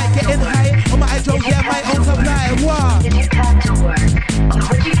rave one night, getting high. On my hydro, yeah, my own supply. Wow. Did you come to work? Or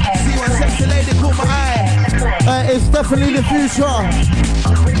would you care See to one play? sexy lady caught my eye. it's definitely the future.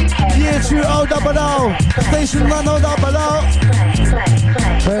 Or would you care to Yeah, 2-0-0. Station 1-0-0.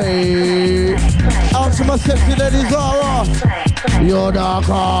 Hey, out to my sexy ladies, Zara. You're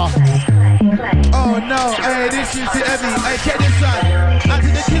darker. Oh no, hey, this is too heavy. Hey, check this one. Out to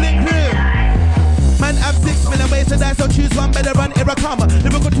the killing crew. Man, I'm 6 million ways to die, so choose one, better run, here I come.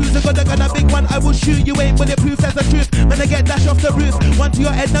 Lyrical Tuesday, got a big one, I will shoot you, ain't bulletproof, that's the truth. When I get dashed off the roof, one to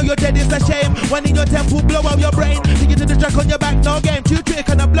your head, now you're dead, it's a shame. One in your temple, blow out your brain. Take you to the track on your back, no game. Two trick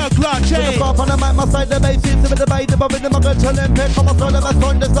and a blood clot chain. Stop on the mic, my side, the bass, it's with the bait, the bob in the mugger, chillin', pick, come on, throw them, that's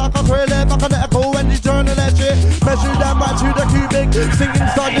on the sock, I'm thrilling, back on the echo, and the journal, that shit. Measure them right to the cubic, singing,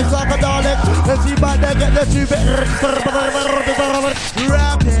 start this like a Dalek. Let's see back there, get the cubic.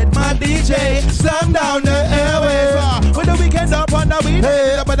 Rapid, my DJ, slam down the airways. With the weekend up on the weed,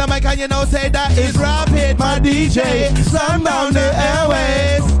 up on the mic and you know say that is rapid, my DJ, slam down the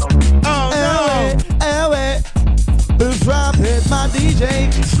airways. Oh no, airway. Who's rapid, my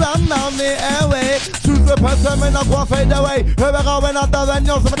DJ? Slam down the airway. Choose the person when I go fade away. Here we go when I do and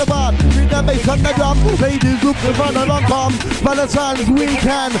you're some of the bar. Beat the bass on the drum. Ladies group in front of long come. By the times we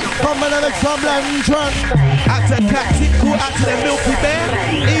can. Come and make some lantern. Out to Taxi, cool, out to the Milky Bear,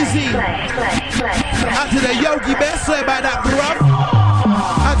 easy. Out to the Yogi Bear, sorry about that grub.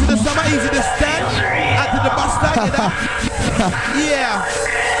 Out to the Summer, easy to stand. Out to the bus stop, yeah.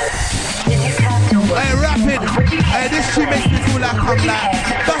 Hey, rapid. Hey, this shit makes me feel like I'm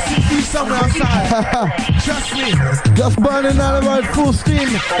like busting through somewhere outside. Trust me. Just burning out the road, full steam,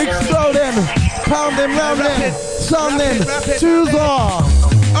 exploding, pounding, rounding, sounding, choose off.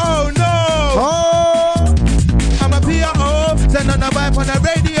 Oh no! Oh! I'm a PRO, send on the vibe on the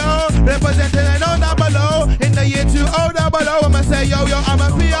radio, representing an old below. In the year 2000, I'ma say yo, I'm a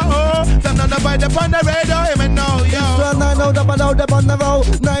PRO, send on the vibe on the radio, him and no, yo. 9-0, them on the road,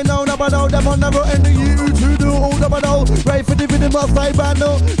 9-0, them on the road, in the year 2000, double O. Ready for the rhythm of side brand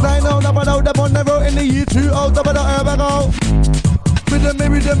new. 9-0, double O, them on the road in the U2O, double O, here we go. Rhythm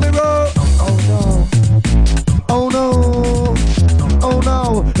me roll. Oh no. Oh no. Oh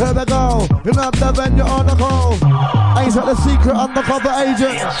no. Here we go. You're not the venue on the call. Ain't that the secret undercover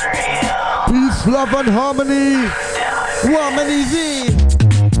agent? Peace, love and harmony. Woman easy.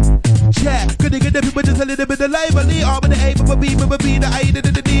 Yeah, could they get the people just a little bit lively? All with the A, but B, the I, the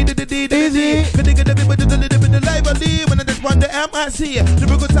D. Easy. Could they get the people just a little bit lively? When I just run the MIC,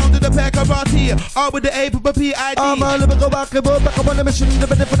 lyrical sound to the Peck here. All with the A, but B, I, D. I'm a little go back up on the mission. The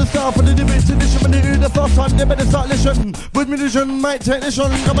better for the start for the division. When they do the first one, they better start listening. With musician, might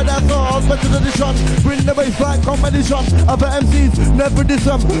technician, come and dance all, better than the shot. Bring the bass like competition. Other MCs, never diss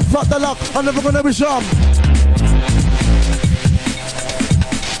them. Fuck the luck, I'm never gonna be shot.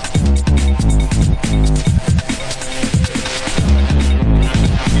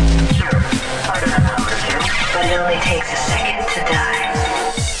 It only takes a second to die.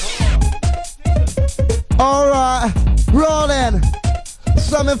 Alright, rolling.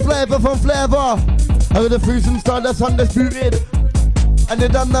 Slamming flavor from flavor. I got the fusion style that's undisputed. And you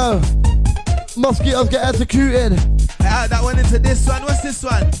don't know, mosquitoes get executed. I add that one into this one. What's this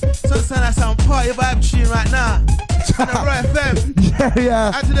one? Sound some party vibe tune right now. On the Right FM.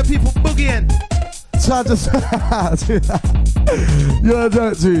 Yeah. Add to the people boogieing. Time to you're a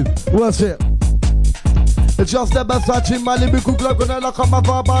dirt dude. Watch it. Just the best watching my lyrical clock when I look on my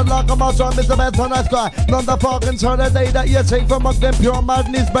vibe, like on my drum is the best on that sky. None the fucking turn the day that you take from them pure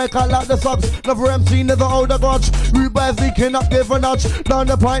madness, break out like the socks. Never MC, never hold a grudge. Rude boys leaking up, give a nudge. Down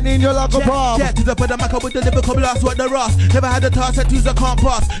the pint in your like a bomb. Yeah, to the put the maca with the lyrical blast, what the Ross. Never had a task that twos I can't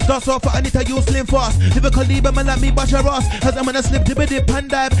pass. Dance off for Anita, you slim fast. Lyrical leader, man like me, bash a Ross. As I'm gonna slip to the dip and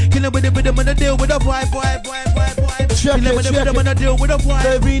dive. Killing with the rhythm and the deal with a vibe. Killing with the rhythm and the deal with a vibe.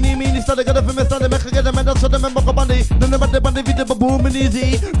 They really mean it's started gonna finish, started make a get a man, that's what the member of money. Then the band video boom and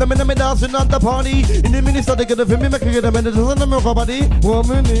easy. The men dancing at the party. In the minister they get a film, make a get a man, that's on the milk body.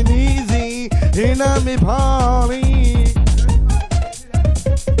 Woman and easy. In a me party.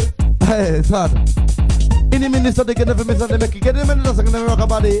 Hey, it's hard. In the minister they get a film, they make a get a man, that's on the milk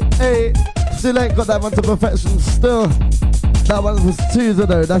body. Hey, still ain't got that one to perfection. Still, that one was Tuesday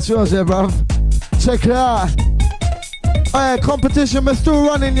though. That's yours, yeah, bruv. Check it out. Hey, competition, we're still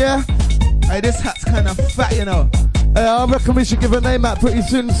running, yeah? Hey, this hat's kind of fat, you know. Hey, I reckon we should give a name out pretty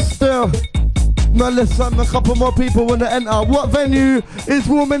soon still. Now listen, a couple more people want to enter. What venue is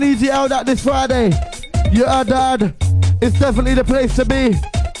Warm and Easy out at this Friday? Yeah, Dad. It's definitely the place to be.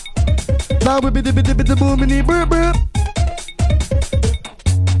 Now we be the Warm and Easy.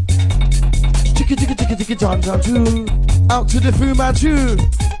 Chicka, John, choo. Out to the Fu Manchu.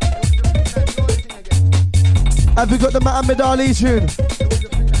 Have you got the Muhammad Ali tune?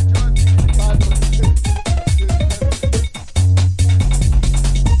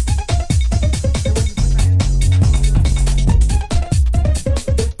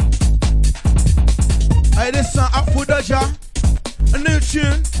 Hey, this song up for Dodger. A new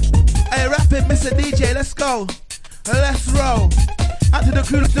tune. Hey, rap it, Mr. DJ, let's go. Let's roll. Out to the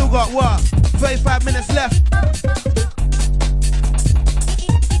crew, still got what? 35 minutes left.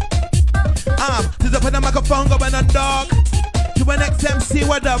 To the put the microphone going on dog. To an XMC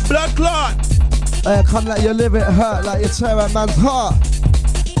with the blood clot. Hey, come like you live it hurt, like you tear a man's heart.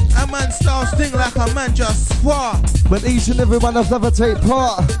 A man style sting like a man just swore. When each and every one of us ever take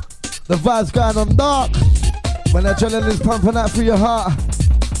part, the vibe's going on dark. When adrenaline's pumping out through your heart,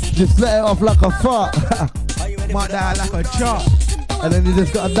 just let it off like a fart. Mark that like a chart. And then you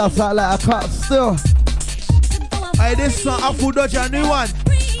just gotta dust out like a cut still. Hey, this song up for Dodger, a new one.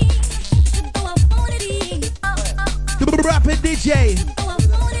 The rapid DJ.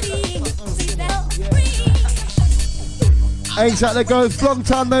 Ain't out the ghost, long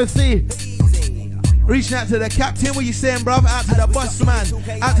time no see. Reaching out to the captain, what you saying, bruv? Out to the boss man,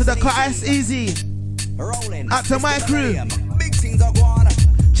 out to the car, it's easy. Out to my crew.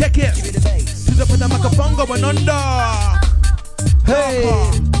 Check it. To the put the microphone going under. Hey,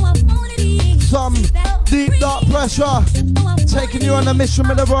 some deep dark pressure, taking you on a mission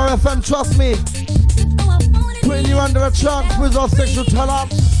with the Raw FM, trust me. Putting you under a chance with our sexual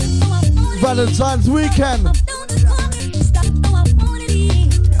talent. Valentine's weekend.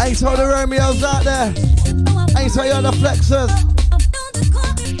 Ain't all the Romeos out there. Ain't all the flexers.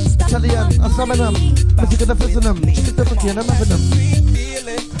 Italian, I'm summon them. Let's get the fizz in them. Chicken the fucking, I'm having them.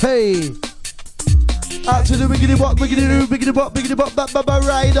 Hey. Out to the wiggity bop, baba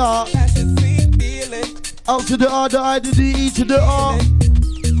rider. Out to the R, the I, to the E, to the R.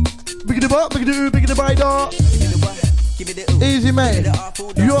 Biggity bop, biggity rider. Easy, mate.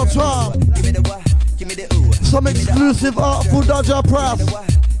 Your time. Some exclusive Artful Dodger press.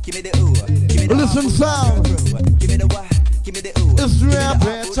 Listen sound. It's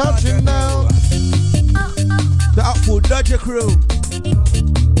rapid touching down. The Artful Dodger crew.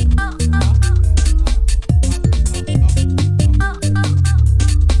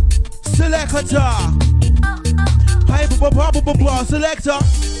 Selector. Hyper selector.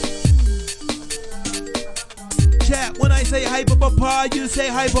 Check, when I say hyper papa, you say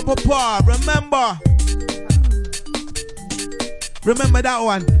hyper papa. Remember that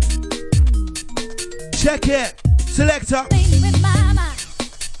one. Check it. Selector. Playing with mama.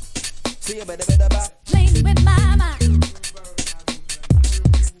 Playing with mama. Playing with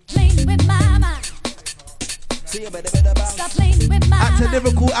mama. Stop playing with mama. Out to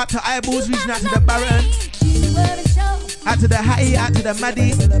lyrical, out to eyeballs, reaching out to the Baron. Out to the Hattie, out to the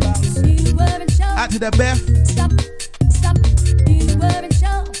Maddie. Out to the Beth. Stop.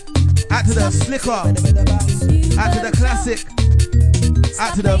 Out to the Slicker. Out to the Classic.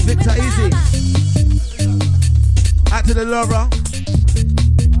 Out to the Victor Easy. Out to the Laura.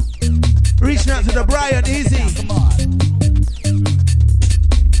 Reaching out to the Brian Easy.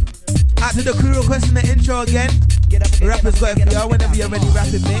 Out to the crew requesting the intro again. The rappers got it for y'all whenever you're ready,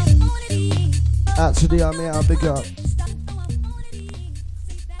 rapping, mate. Actually, I mean, I'll big up.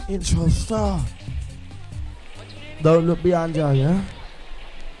 Intro star. Don't look behind you, yeah?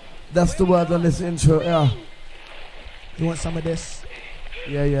 That's the word on this intro, yeah. You want some of this?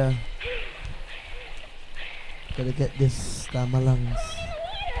 Yeah. Gotta get this down my lungs.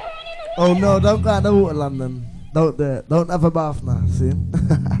 Oh no, don't go in the water, London. Don't do it. Don't have a bath now, see?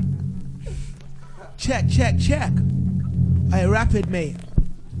 Check. Hey, rapid, mate.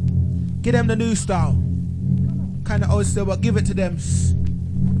 Get them the new style. Kinda old still, but give it to them.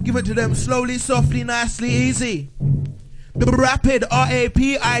 Give it to them slowly, softly, nicely, easy. The rapid,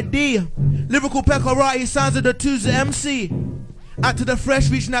 R-A-P-I-D. Lyrical Peck Alright, sounds of the twos, the MC. Out to the Fresh,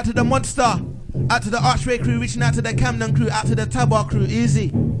 reaching out to the Monster. Out to the Archway crew, reaching out to the Camden crew. Out to the Tabar crew,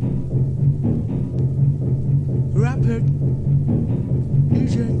 easy. Rapid.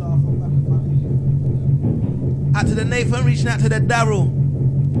 DJ. Out to the Nathan, reaching out to the Daryl.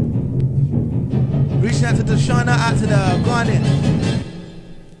 Reaching out to the Shauna, out to the Garnet.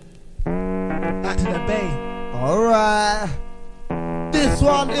 Out to the Bay. Alright. This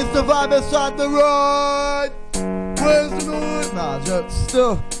one is the vibe inside the road. Where's the noise? Nah, jokes.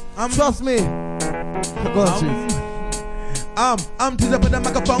 Still. Trust me. Go on, Chief. I'm teased up with the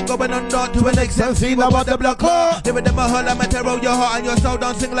microphone going on down to an exam. See about the block law. Give it them a hole, I'm a terror, your heart and your soul.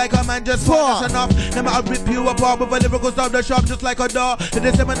 Don't sing like a man, just fall. That's enough. Then I'll rip you apart with a lyrical stop the shop just like a door. It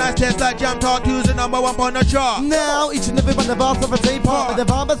is a nice test like jam taught to the number one on the chart. Now each and every one of us have a tape part. The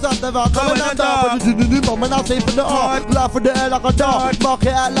vibes are the vibe coming on down. But you do the moment I say for the art. Laugh for the air like a dog. Mark it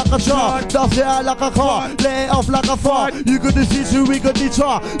out like a chart. Dust it out like a car. Lay it off like a fart. You got the C2, we got the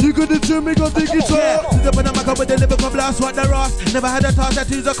chart. You got the 2, we got the guitar. Teased up with the mic with the lyrical blast, what the Ross. Never had a toss that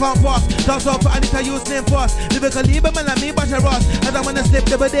twos a can't pass. Toss off, I need to use name first. Lyrically, but man like me, but a Ross. As I wanna slip,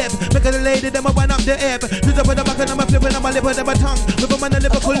 dip a dip. Make a lady, them a wind up the hip. Teased up with the back and I'm a flipping, I'm a lip with them a tongue. With a man a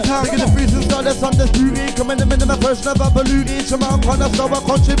lyrical tongue. Making the freezing star, that's undisputed. Coming in the first, never polluted. Shaman corner, so I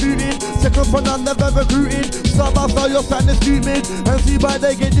contributed. Second for none, never recruited. Start by star, your sign is stupid. And see why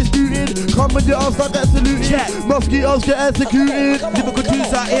they get disputed. Come with your arms, I get saluted. Mosquitoes get executed. Lyrical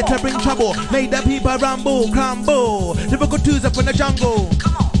twos are here to bring trouble. Make the people rumble, crumble. Lyrical twos up in the jungle.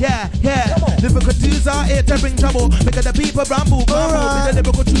 Yeah. Lyrical twos are here to bring trouble. Make the people rumble, crumble. The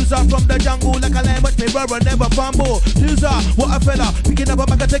lyrical twos are from the jungle. Like a lion, but me rubber never fumble. Twos are what a fella. Picking up a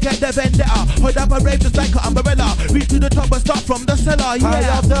bag to get the vendetta. Hold up a rave just like an umbrella. Reach to the top and start from the cellar.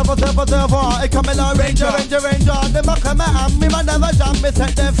 Yeah. It coming on Ranger. Them a come at me, man never jump me,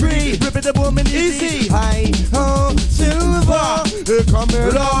 set them free. Ripping the woman easy. Hi ho, silver. It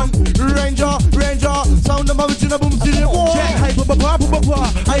coming on Ranger. Sound them original boom city war. Check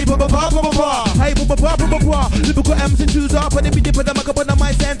Lyrical M's and twos up and if you dip with the mic up on the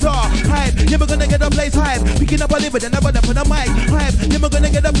mic center. Hype, never gonna get a place hype. Picking up a liver, then never for the mic. Hype, never gonna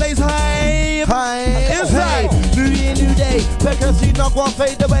get a place hype. Inside. New day. Peck and see not one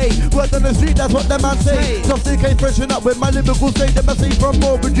fade away. Word on the street, that's what the man say. Just in case freshen up with my lyrical state. Them I say from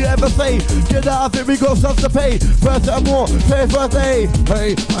more, would you ever say? Get out of it, we got stuff to pay. First and more, pay first aid.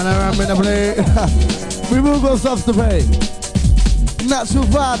 Hey, when I'm in the play. We will got stuff to pay. Natural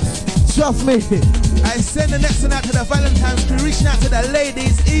vibes, trust me. I send the next one out to the Valentine's crew, reaching out to the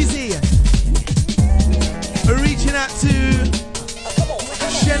ladies, easy. Reaching out to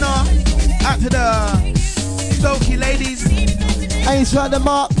Shenna, out to the Stokey ladies. Ain't shot the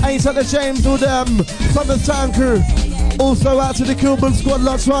Mark, ain't shot the James, all them Summertime crew. Also out to the Kilburn squad,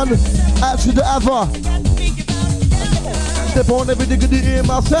 lots one. Out to the Ava. Step on everything to hear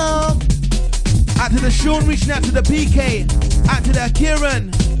my sound. Out to the Sean, reaching out to the PK. Out to the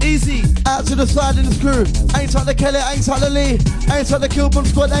Kieran, easy. Out to the side in the crew. Ain't like the Kelly, ain't like the Lee. Ain't like the Kilburn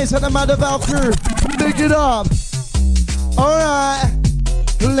squad, ain't like the Madaval crew. Big it up. Alright.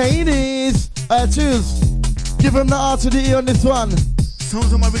 Ladies. Choose. Give them the R to the E on this one.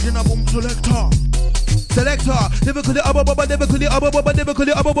 Sounds of my original boom selector. Selector, never could it up, never could it up, never could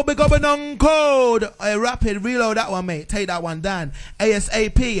it up, big up and code. Hey, rapid, reload that one, mate. Take that one down.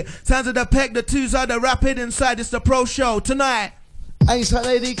 ASAP. Sounds of the Peck, the twos are the rapid inside. It's the pro show tonight. Ain't like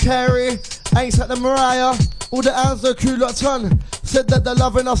Lady Carey, ain't like the Mariah. All the Answer crew locked on. Said that they're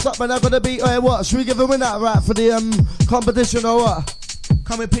loving us up and I'm gonna be, hey, what? Should we give them a that rap for the competition or what?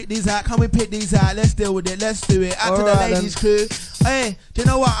 Come and pick these out, come and pick these out. Let's deal with it, let's do it. Out to the ladies crew. Hey, do you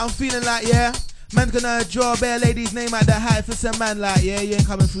know what? I'm feeling like, yeah. Man's gonna draw a bare lady's name out the hat for some man like, yeah, you ain't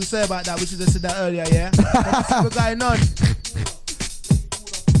coming through. Sorry about that, we should have said that earlier, yeah? What's going on?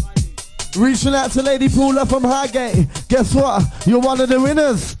 Reaching out to Lady Paula from Highgate. Guess what? You're one of the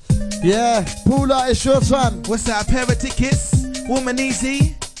winners. Yeah, Paula, it's your time. What's that, a pair of tickets? Woman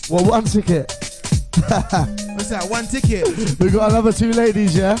easy? Well, one ticket. What's that, one ticket? We got another 2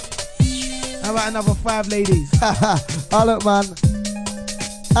 ladies, yeah? How about another 5 ladies? Oh, look, man.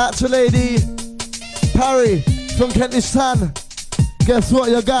 Out to Lady Parry from Kentish Town. Guess what?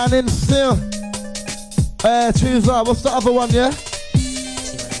 You're going in still. Choose up. What's the other one, yeah?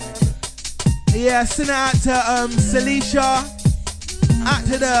 Yeah, send it out to Celicia. Out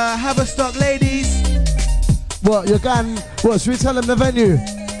to the Haverstock ladies. What? You're going. What? Should we tell them the venue?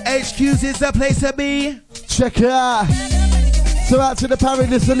 HQ's is the place to be. Check it out. So out to the Parry,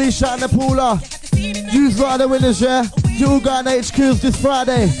 the Celicia and the Paula. You's lot of the winners, yeah? You all got an HQ's this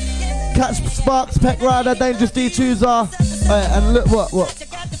Friday. Catch Sparks, Peck Rider, Dangerous D2s are. And look, what?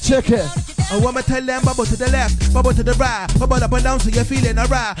 Check it. I want to tell them bubble to the left, bubble to the right, bubble up and down so you're feeling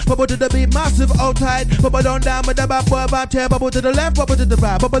alright. Bubble to the beat, massive outside, bubble on down with the bad boy vibe chair. Bubble to the left, bubble to the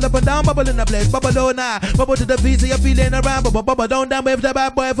right, bubble up and down, bubble in the place, bubble on now, bubble to the beat so you're feeling alright. Bubble down with the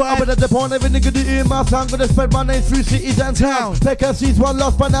bad boy vibe. I'm at the point, every nigga to hear my sound. Gonna spread my name through cities and towns. Peck sees one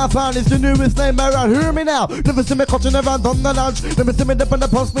lost but now found. It's the newest name around. Hear me now. Never see me clutching around on the lounge. Never see me dip on the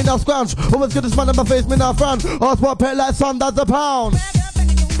post, me now scrounge. Always get a smile on my face, me now frown. Ask what Peck like son does a pound.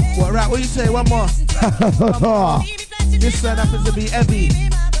 What, right, what you say? One more. This one happens to be heavy.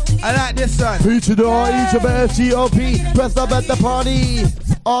 I like this one. P to the R, E to the S, T, O, P. Press up at the party.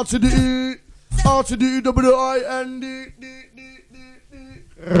 R to the E, R to the E, W, I, N, D.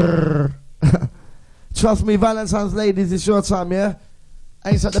 Trust me, Valentine's ladies, it's your time, yeah?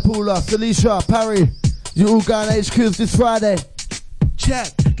 Ain't at the Paula, Celicia, Parry. You all going HQs this Friday.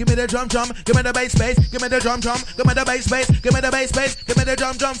 Check. Give me the drum, give me the bass, give me the drum, give me the bass, give me the bass, give me the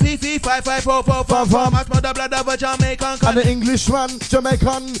drum, 5 5 5 4 4 4 4. I smell the blood of a Jamaican. And the Englishman,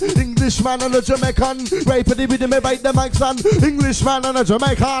 Englishman and a Jamaican. Rape the rhythm, bite the mic, son. Englishman and a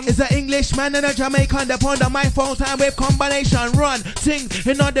Jamaican. It's an Englishman and a Jamaican. They pon the microphone time wave combination. Run, sing,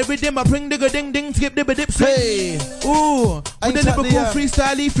 in on the rhythm, I bring the good ding ding, skip the dip. Hey, ooh, with the Liverpool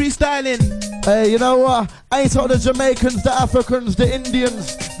freestyling. Hey, you know what? I ain't all the Jamaicans, the Africans, the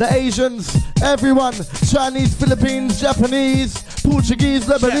Indians, the Asians, everyone. Chinese, Philippines, Japanese, Portuguese,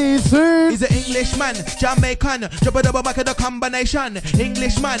 Lebanese. He's an Englishman, Jamaican. Double back of the combination.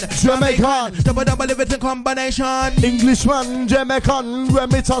 Englishman, Jamaican. Double living combination. Englishman, Jamaican. When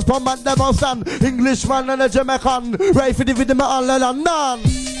me touch from man, never stand. Englishman and a Jamaican. Right for the video, all in London.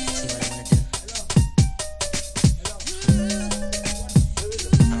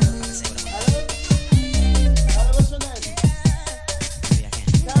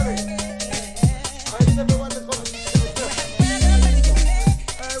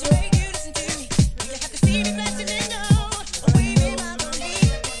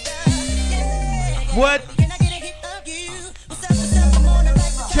 What?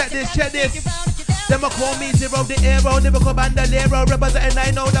 Check this. Them a call me zero, the arrow, never call bandolero, representing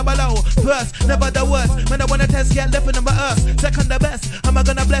I know double O. First, never the worst. When I wanna test, get left in number earth. Second, the best. Am I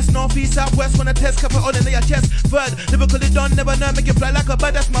gonna bless north, east, southwest? When I test, cup it all in your chest. Third, never call it done, never know, make it fly like a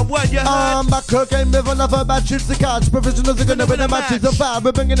bird. That's my word, you heard? I'm back again with another bad chips to catch. Professionals are gonna win the match. It's a five.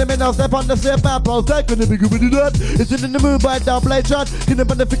 We're bringing them in now, step on the safe apples. They're gonna be good with that. It's in the mood by down play chat. Get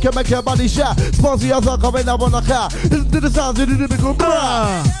up on the figure, make your body shot. Sponsor yourself, coming up on the car. Listen to the sounds, you do the big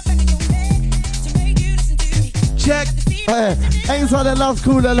brah. Check. Ain't like the last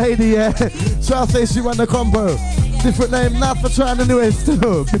cooler lady, yeah. So I say she won the combo. Different name, not for trying anyway,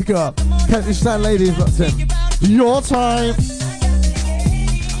 still. Pick up. Kentish Town ladies, locked in. Your time.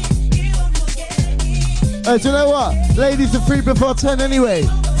 Do you know what? Ladies are free before 10 anyway.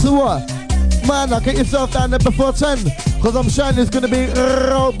 So what? Man, now get yourself down there before 10. Cause I'm showing it's gonna be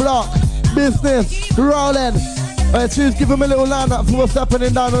roadblock, business, rolling. Alright, choose, give him a little line up for what's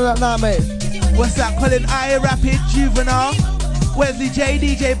happening down on that night, mate. What's that? Colin I, Rapid, Juvenile, Wesley J,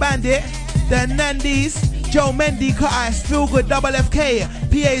 DJ Bandit, the Nandis, Joe Mendy, Cut Ice, Feel Good, Double FK,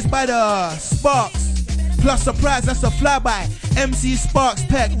 PA's by the Sparks, plus Surprise, that's a flyby, MC Sparks,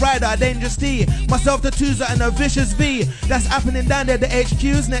 Peck, Ryder, Dangerous D, myself the Toozer and a Vicious V. That's happening down there, the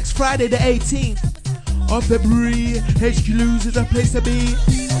HQs, next Friday the 18th of February. HQ is a place to be.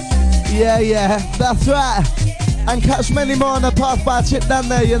 Yeah, that's right. And catch many more on the pass by chip down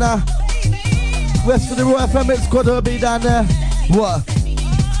there, you know. West for the Royal FM, it's gonna be down there. What?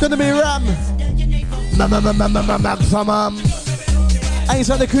 It's gonna be Ram. Maximum. And it's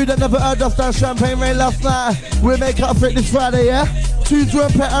on the crew that never heard us down Champagne Rain last night. We'll make up for it this Friday, yeah? Tunes,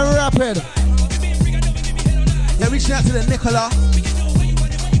 Peck and Rapid. Yeah, reaching out to the Nicola.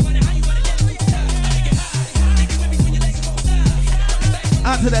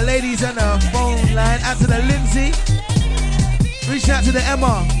 Out to the ladies on the phone line. Out to the Lindsay. Reaching out to the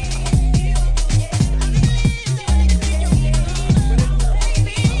Emma.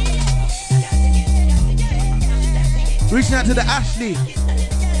 Reaching out to the Ashley.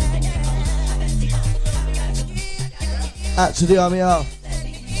 Out to the Army out.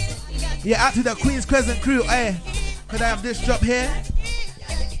 Yeah, out to the Queen's Crescent crew. Hey, could I have this drop here?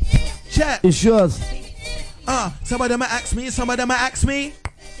 Check. It's yours. Some of them ask me.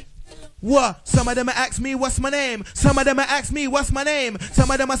 What? Some of them ask me what's my name. Some of them ask me what's my name. Some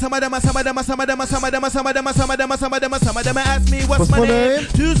of them ask me what's my name.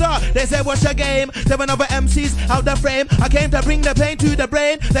 Toozer, they said what's your game? 7 other MCs out the frame. I came to bring the pain to the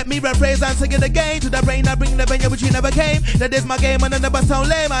brain. Let me rephrase and sing it again. To the brain I bring the venue which you never came. That is my game and I never sound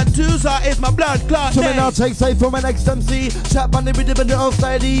lame. And Toozer is my blood clot name. So I'll take safe from my next MC. Chat on the rhythm and the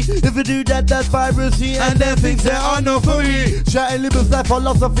outside-y. If you do that, that's vibrancy. And then things that are not for me. Chatting liberals, that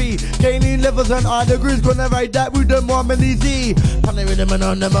philosophy. Gaining levels and all the grooves. Gonna ride that with them warm and easy. On the rhythm and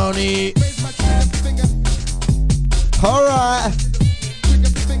on the money. Alright.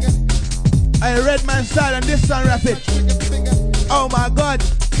 I read my style and this song Rapid. Oh my god,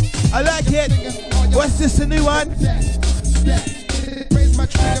 I like it. What's this, a new one?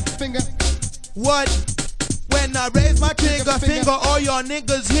 What? When I raise my trigger finger, all your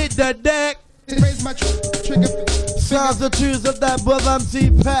niggas hit the deck. Sounds the tunes of that brother MC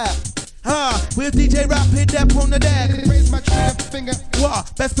Peck. With DJ Rapid that on the deck.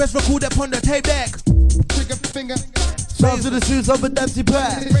 What? Best record that on the tape deck. Sounds of the tunes of the MC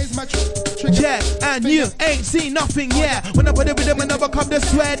Peck. Check, and you ain't seen nothing yet. When I put it with them and overcome the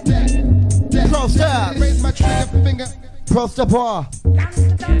sweat. Pro step. Pro stepper.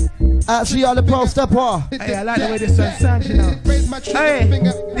 Actually, all the pro stepper. Hey, I like the way this song sounds, you know. Hey,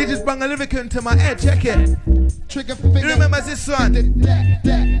 they just bring a lyric into my head, check it. You remember this one? To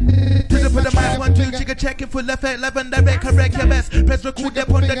the put the mic 1, 2, trigger check it for left hand, 11, direct, correct your best. Press record up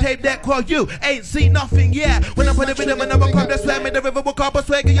on the tape deck, call you ain't seen nothing yet. When I put it with them and never come, that's why I made the river walk up a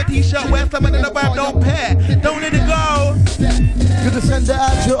swag in your t-shirt, wear something in the vibe, don't pair. Don't let it go. Gonna send it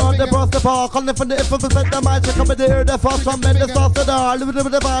at you on the pro stepper. Calling from the info, set the mic, check up in the ear, the first one, man, the sauce to the. Live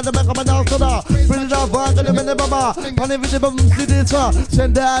with the band, the make up and down to the. Bring it up, I'm gonna make the mama. Panny with the bum, see this,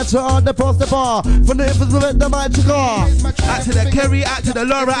 send it at you on the pro stepper. From the info, set the mic, check up. Out to the Kerry, out to the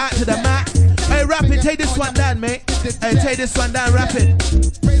Laura, out to the Matt. Hey, Rapid, take this one down, mate. Hey, take this one down, Rapid.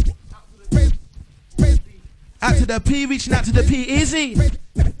 Out to the P, reaching out to the P, easy.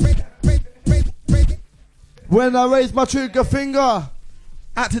 When I raise my trigger finger.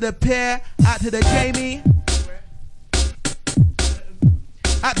 Out to the Pear, out to the Jamie.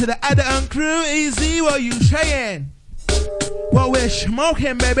 Out to the Adam crew, easy, what you saying? What we're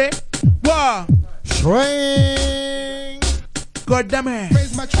smoking, baby. What? Swing. God damn it.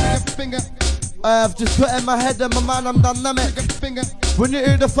 I've just got in my head and my mind, I'm dynamic. When you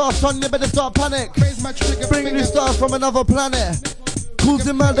hear the first song, you better start panic. Bringing you stars from another planet.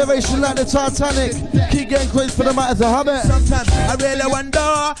 Cruising my direction like the Titanic. Keep getting crazy for the might as a habit. Sometimes I really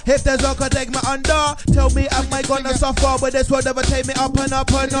wonder if there's one could take me under. Tell me am I gonna suffer, but this will never take me up and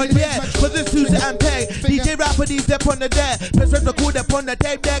up and on, yeah. Cause it's Tuesday and Peck. DJ Rapper, these step on the deck. Press the cool up on the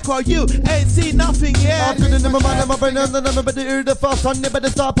tape deck, or you ain't seen nothing yet. I'm feeling in my mind and my brain and then better hear the first song, you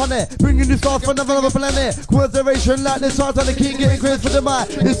better start on it. Bringing you stars from another planet. Conservation like the Titanic. Keep getting crazy for the mic.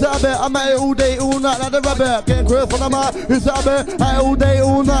 It's a habit, I'm at it all day, all night like the rabbit. Getting crazy for the mic. It's a habit, all day,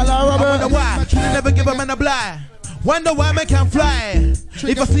 all night like a rabbit. I wonder why, you never give a man a blind. Wonder why man can fly.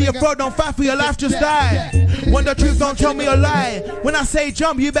 If I see a fraud, don't fight for your life, just die. Wonder truth, don't tell me a lie. When I say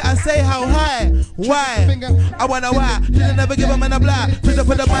jump, you better say how high. Why? I wonder why. Didn't never give a man a black. Put up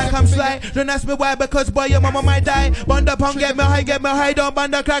the mic, I'm slide. Don't ask me why, because boy, your mama might die. Bunda pong, get me high, don't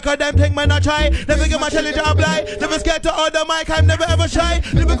bunda crack or them thing, man, I try. Never get my challenge, I'll lie. Never scared to order mic, I'm never ever shy.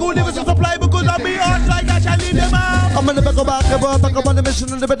 Never cool, never some supply, because I'll be on like I shall leave them out. I'm gonna go back up on the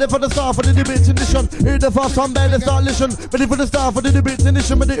mission and ready for the start for the debate edition. Hear the first time, better start listen. Ready for the start for the debate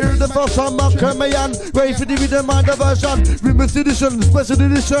edition. But hear the first time, I'm coming on. Ready for the rhythm and the version. Remix edition, special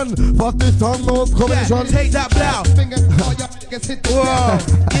edition. But this time, no commission. Take that blow. Whoa,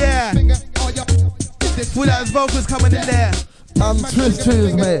 yeah. Full ass vocals coming in there. Twist,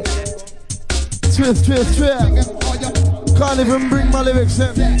 mate. Twist. Can't even bring my lyrics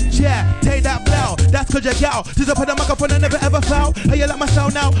in. Yeah, take that blow. That's cause you're gal. Since I put the microphone, I never ever foul. How you like my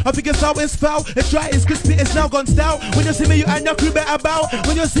sound now? I think it's out, it's foul. It's dry, it's crispy, it's now gone stout. When you see me, you and your crew better bow.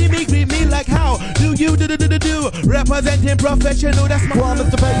 When you see me, greet me like how? Do representing professional, that's my one.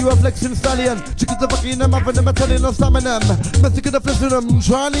 Mr. Peck, you a flexing stallion. Chickens are fucking them up and them are telling us slamming them. Mr. Kid, flexing them.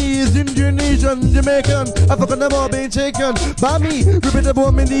 Chinese, Indonesian, Jamaican. African, them all being taken by me. Ripping the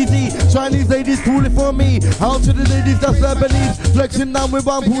woman easy. Chinese ladies, cool it for me. Out to the ladies, that's Lebanese. Flexing down with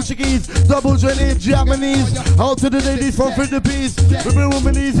one Portuguese. Double jointed Japanese. Out to the ladies from Philippines. Ripping the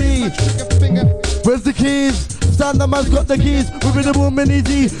woman easy. Where's the keys? Stand the man's got the keys. Ripping the woman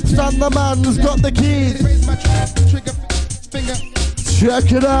easy. Stand the man's got the keys.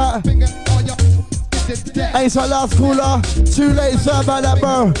 Check it out. Ain't so last cooler. Too late, sorry about that,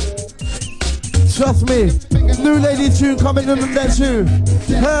 bro. Trust me. New lady tune coming in there too.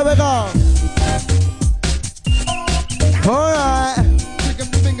 Here we go. Alright.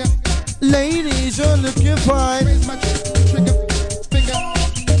 Ladies, you're looking fine.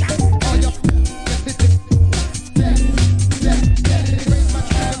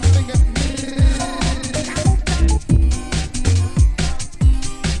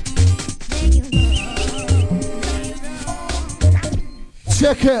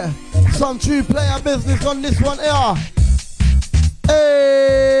 Check it. Some true player business on this one here.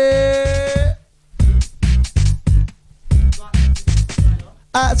 Hey.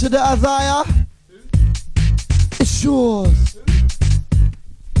 Out to the Isaiah. It's yours.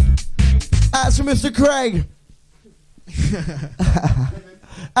 Out to Mr. Craig.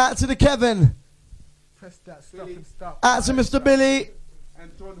 Out to the Kevin. Press that stop and stop. Out to Mr. Billy.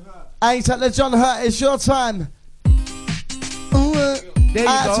 And John Hurt. Ain't at the John Hurt. It's your time. Ooh, there you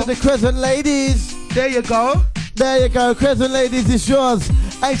out go. to the Crescent ladies. There you go. There you go. Crescent ladies, it's yours.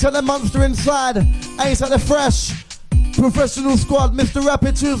 Ain't at the monster inside. Ain't at the fresh. Professional squad, Mr.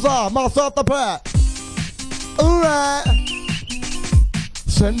 Rapid Tuesday, master of the pack. Alright.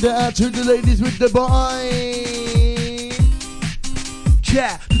 Send it out to the ladies with the boy.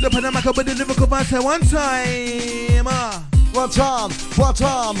 Yeah, to the Panama with the lyrical verse one time. One time for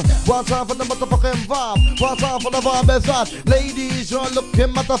the motherfucking vibe. One time for the vibe inside. Ladies, you're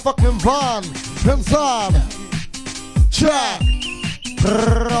looking motherfucking vibe. Inside. Check.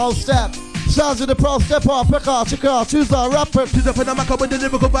 Pro step. Sounds of the pro step up, picker, checker, Tuesday, rapper. To the Panama with the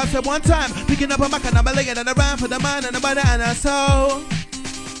lyrical verse one time. Picking up a mac and I'm laying on the rhyme for the man and the body and the soul.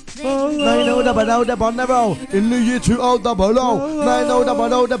 Now you know the on the roll. In the year 2000. Now you know the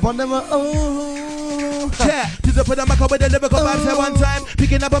on the roll. Yeah, to the Panama with the lyrical verse one time.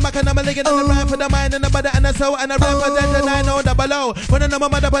 Picking up a mac and I'm laying on the rhyme for the mind and the body and the soul. And I represent the 900. When I know my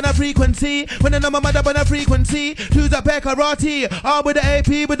mother on a frequency. When I know my mother on a frequency. To the Peck karate. All with the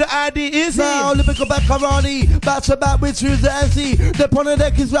AP with the ID is now lyrical back karate. Back to back with Tuesday MC. The on the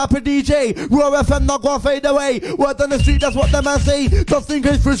deck is rapper DJ. Raw FM not gonna fade away. Word on the street, that's what the man say. Just in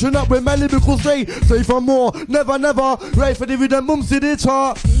case friction up with my lyrical stray. Say for more, never. Ready for the rhythm, boom, see the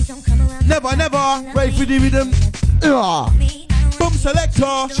chart. Never. Ready for the rhythm. Boom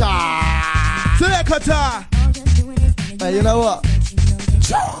selector. Selector. Hey, you know what?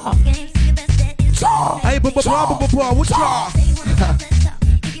 Hey, what's out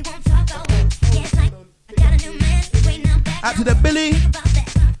to the Billy.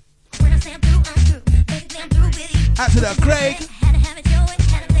 Out to the Craig.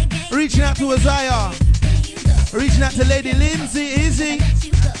 Reaching out to Isaiah. Reaching out to Lady Lindsay, Izzy.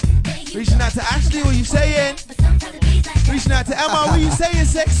 Reaching out to Ashley, what you saying? Reaching out to Emma, what you saying,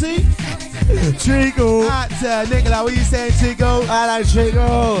 sexy? Chico. Out to Nicola, what you saying, Chico? I like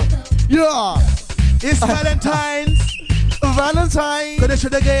Chico. Yeah. It's Valentine's. Gonna show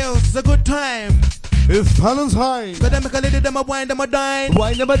the girls, it's a good time. It's Valentine. Gonna make a lady, them a wine, them a dine.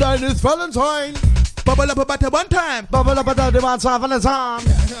 Wine, them a dine, it's Valentine. Bubble up about it one time. Bubble up about it one time, Valentine.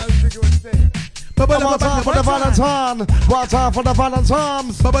 Bubble One up time for the Valentine. One time for the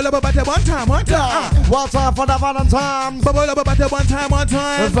Valentines. Bubble up about it one time. One time for the Valentines. Bubble up about it one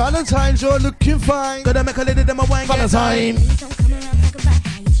time. Valentine's, you're looking fine. Gotta make a lady them a wine. Valentine.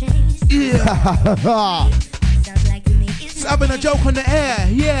 Yeah. It's having a joke on the air.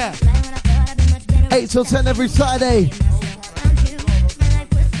 Yeah. 8 till 10 every Saturday.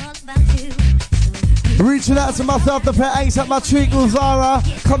 Reaching out to myself, the Peck, Ace at my treacle, Zara.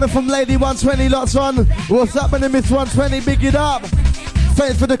 Coming from Lady 120, lots on. What's happening, Miss 120? Big it up.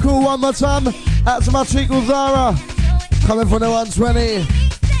 Thanks for the call one more time. Out to my treacle, Zara. Coming from the 120.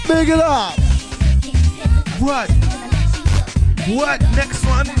 Big it up. What? Next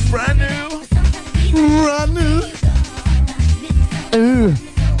one is brand new. Brand new. Ooh.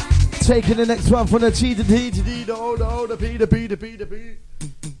 Taking the next one from the T to D to D, the O, the P, the P, the P, the P.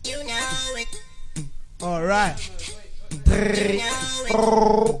 You know it. All right.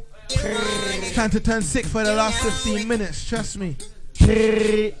 It's time to turn sick for the last 15 minutes. Trust me.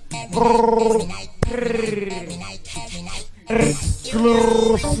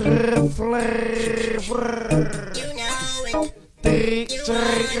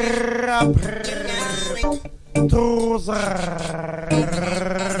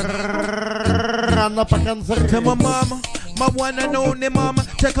 To my mama, my one and only mama.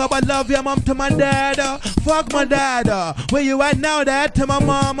 Check how I love your mom. To my dada, fuck my dada. Where you at now, dad? To my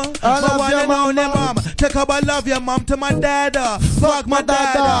mama, my one and only mama. Check how I love your mom. To my dada, fuck my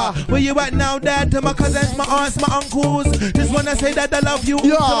dada. Where you at now, dad? To my cousins, my aunts, my uncles. Just wanna say that I love you.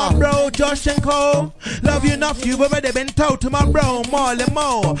 Yeah. To my bro, Josh and Cole. Love you enough, you've already been told. To my bro, Marley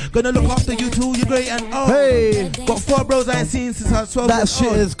Mo. Gonna look after you too, you great and old. Hey. Got 4 bros I ain't seen since I was 12 That years shit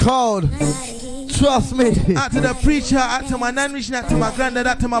old. is cold. Trust me. Out to the preacher, out to my nan, reaching out to my granddad,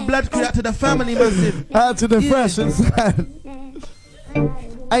 out to my blood crew, out to the family massive. Out to the fresh and sad.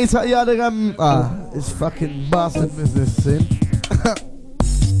 Ain't that the other it's fucking bastard business, sin.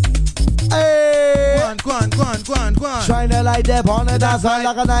 Hey! Go on. Shine a light there on the dance line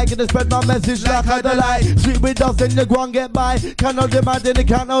like a night, to spread my message like a delight. Sweet with dust, then you go and get by. Cannot demand in the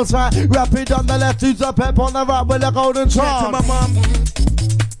can't no side. Rapid on the left, who's a pep on the right with a golden charm. To my mom,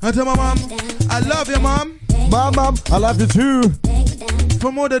 to my mom, I love you, mom. My mom, I love you too.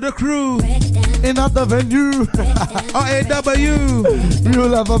 From all of the crew, In other venue. RAW. You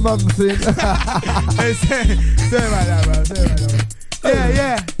love a mum, sin. Hey, say about that, bro. Say about that, bro.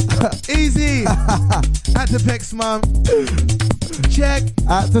 Yeah. Easy. At the Peck's mom. Check.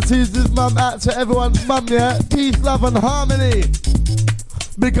 Out to Teaser's mum, out to everyone's mum, yeah. Peace, love and harmony.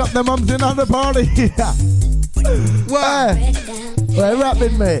 Big up the mums in on the party. What? Hey,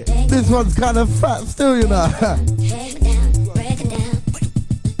 rapping, mate. This one's kind of fat still, you know.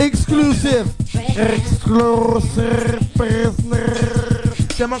 Exclusive.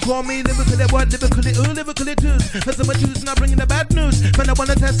 Them a call me lyrically one, lyrically lyrically twos. Cause I'm a juice and I'm bringing the bad news. When I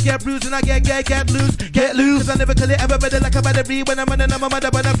wanna test, get bruised and I get loose. Get loose. Cause I lyrically ever ready like a battery. When I'm running, I'm a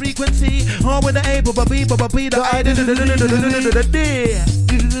mother by the frequency. All with the A, but B, the I.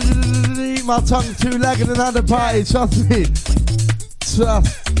 My tongue too lagging another party, trust me.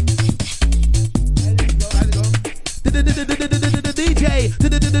 Trust.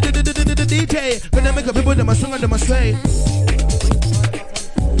 DJ, gonna make a people that my song under my sway.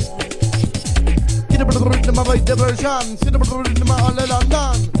 Get up to my right diversion. Sit up to my all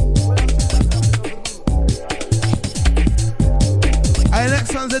London. I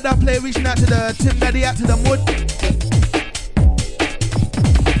next ones that I play, reaching out to the Tim Daddy, out to the Mud.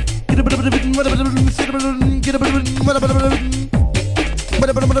 Get up to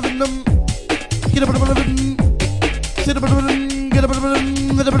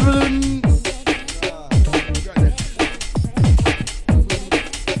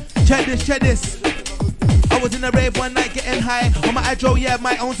Check this. I was in a rave one night getting high. On my hydro, yeah,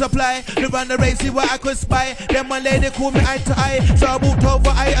 my own supply. We run the race, see what I could spy. Then one lady called me eye to eye. So I walked over,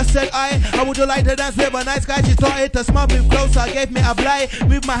 I said, I would you like to dance with a nice guy? She started to smile, move closer, gave me a blind.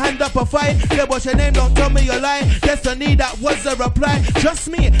 Move my hand up a fight. Said, what's your name? Don't tell me your lie. Destiny, that was the reply. Trust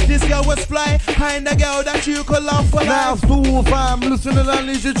me, this girl was fly. Kinda girl that you could love for now, life. school fam, listen to that,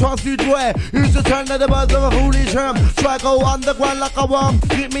 you trust you way. Use the turn of the buzz of a foolish term. Try go underground like a worm.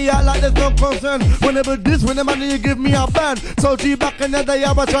 Hit me out like there's no concern. Whenever this, when the money you give me a band. So G back in the day,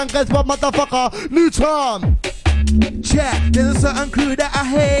 I was trying to guess what motherfucker. New charm. Check, there's a certain crew that I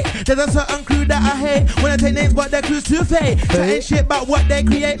hate. There's a certain crew that I hate. When I take names, but their crews too fake. So ain't shit about what they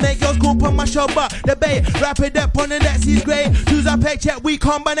create. Make girls come on my show, but debate. Rap it up on the next, he's great. Choose a Peck, check, we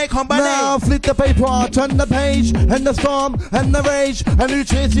combine. Now flip the paper, turn the page, and the storm, and the rage. A new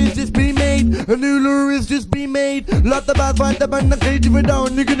chase is just being made. A new lure is just being made. Lot the bad find them and the cage. If you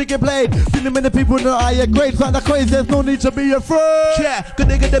down, you're gonna get played. Feeling many people know higher grades. Like the crazy, there's no need to be afraid. Yeah, could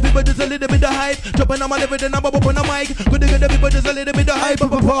they get the people just a little bit of hype? Dropping on my level, then I'm up on the mic. Could they get the people just a little bit of hype?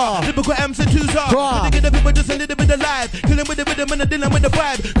 Typical MC2's up. Could they get the people just a little bit of live? Killing with the rhythm and the dealing with the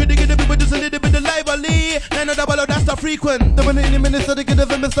vibe. Could they get the people just a little bit of live? Ali, 9 that's the frequent. The money in the minister, they get the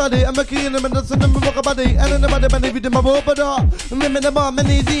film study. I'm a key in the middle, so them walk a body. And anybody, but if you did my boba da. Remember the bomb and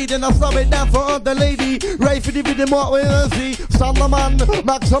easy, then I'll slow it down for the lady. Right for the video, what we see. Son the man,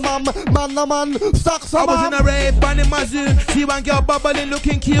 maximum, man the man, stuck some. I was in a rave, band in my zoo. See one girl bubbling,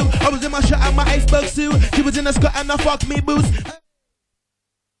 looking cute. I was in my shirt and my iceberg suit. She was in a skirt and I fucked me boots.